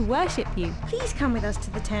will want to worship you. Please come with us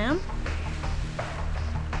to the town.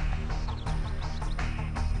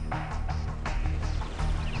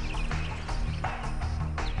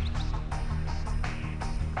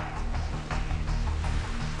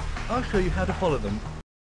 I'll show you how to follow them.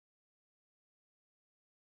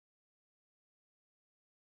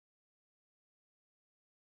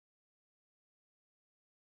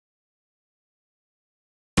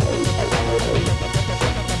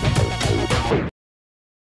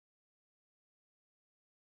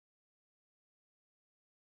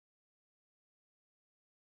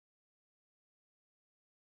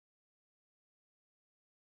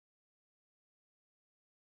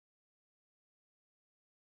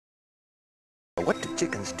 What do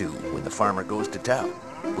chickens do when the farmer goes to town?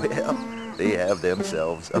 Well, they have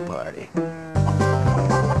themselves a party.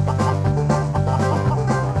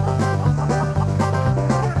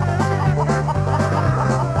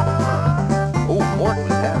 Oh, Mort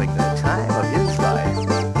was having the time of his life.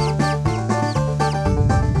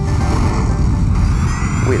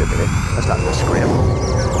 Wait a minute, that's not the script.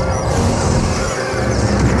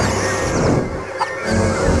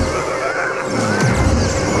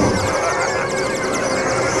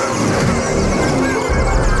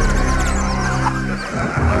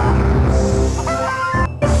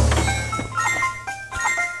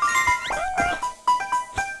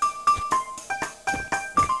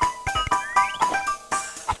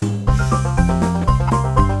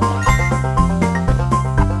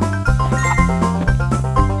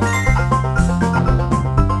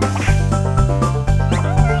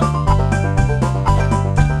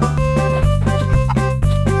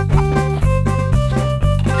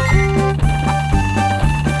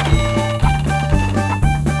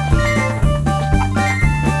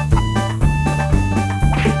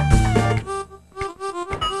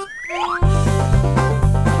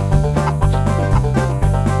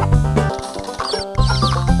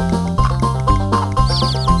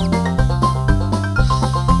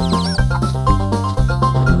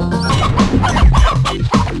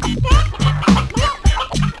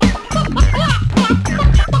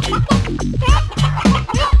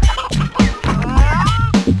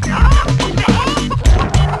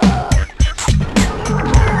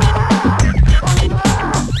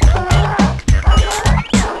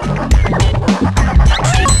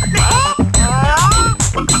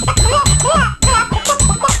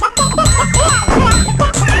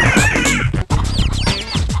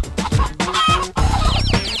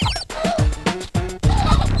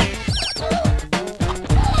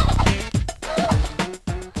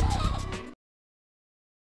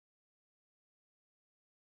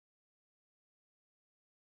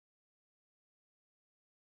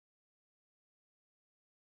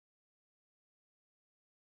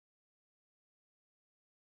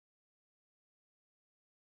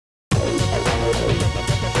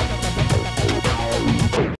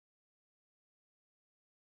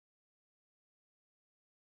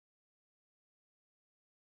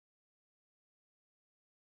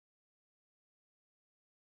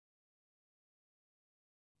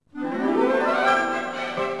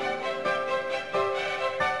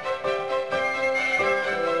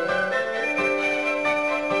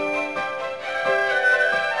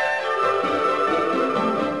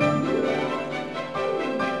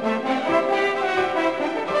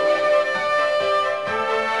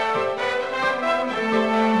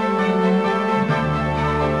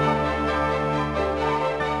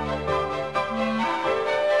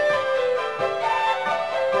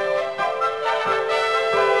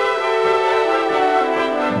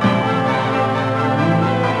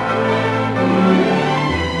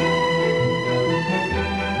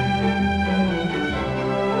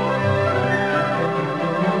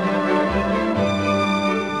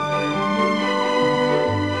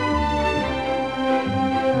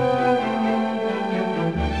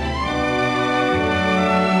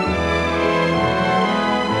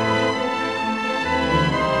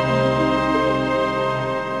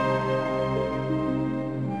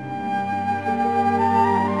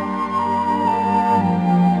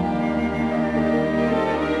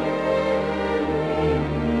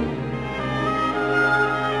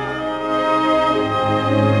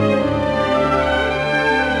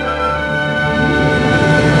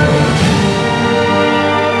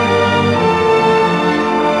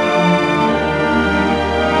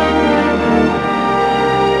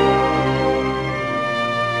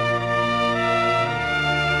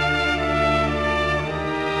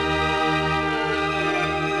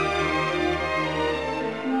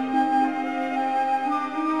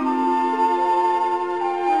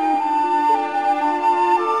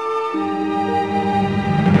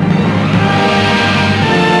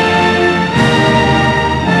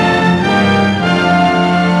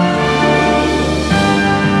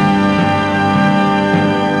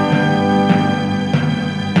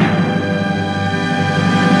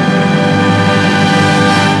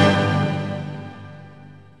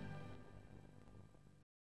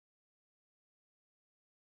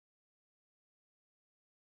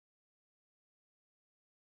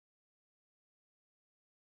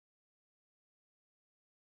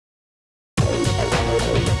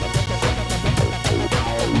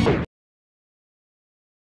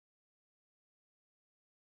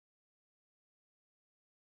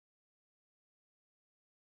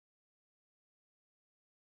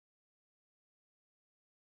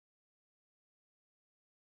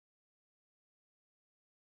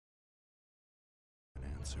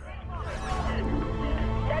 answer.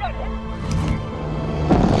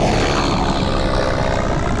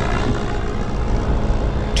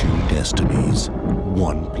 Two destinies,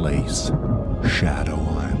 one place. Shadow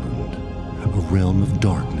Island. A realm of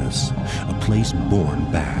darkness. A place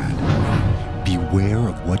born bad. Beware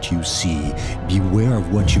of what you see. Beware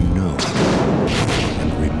of what you know.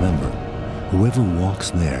 And remember, whoever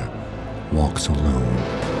walks there walks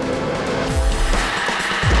alone.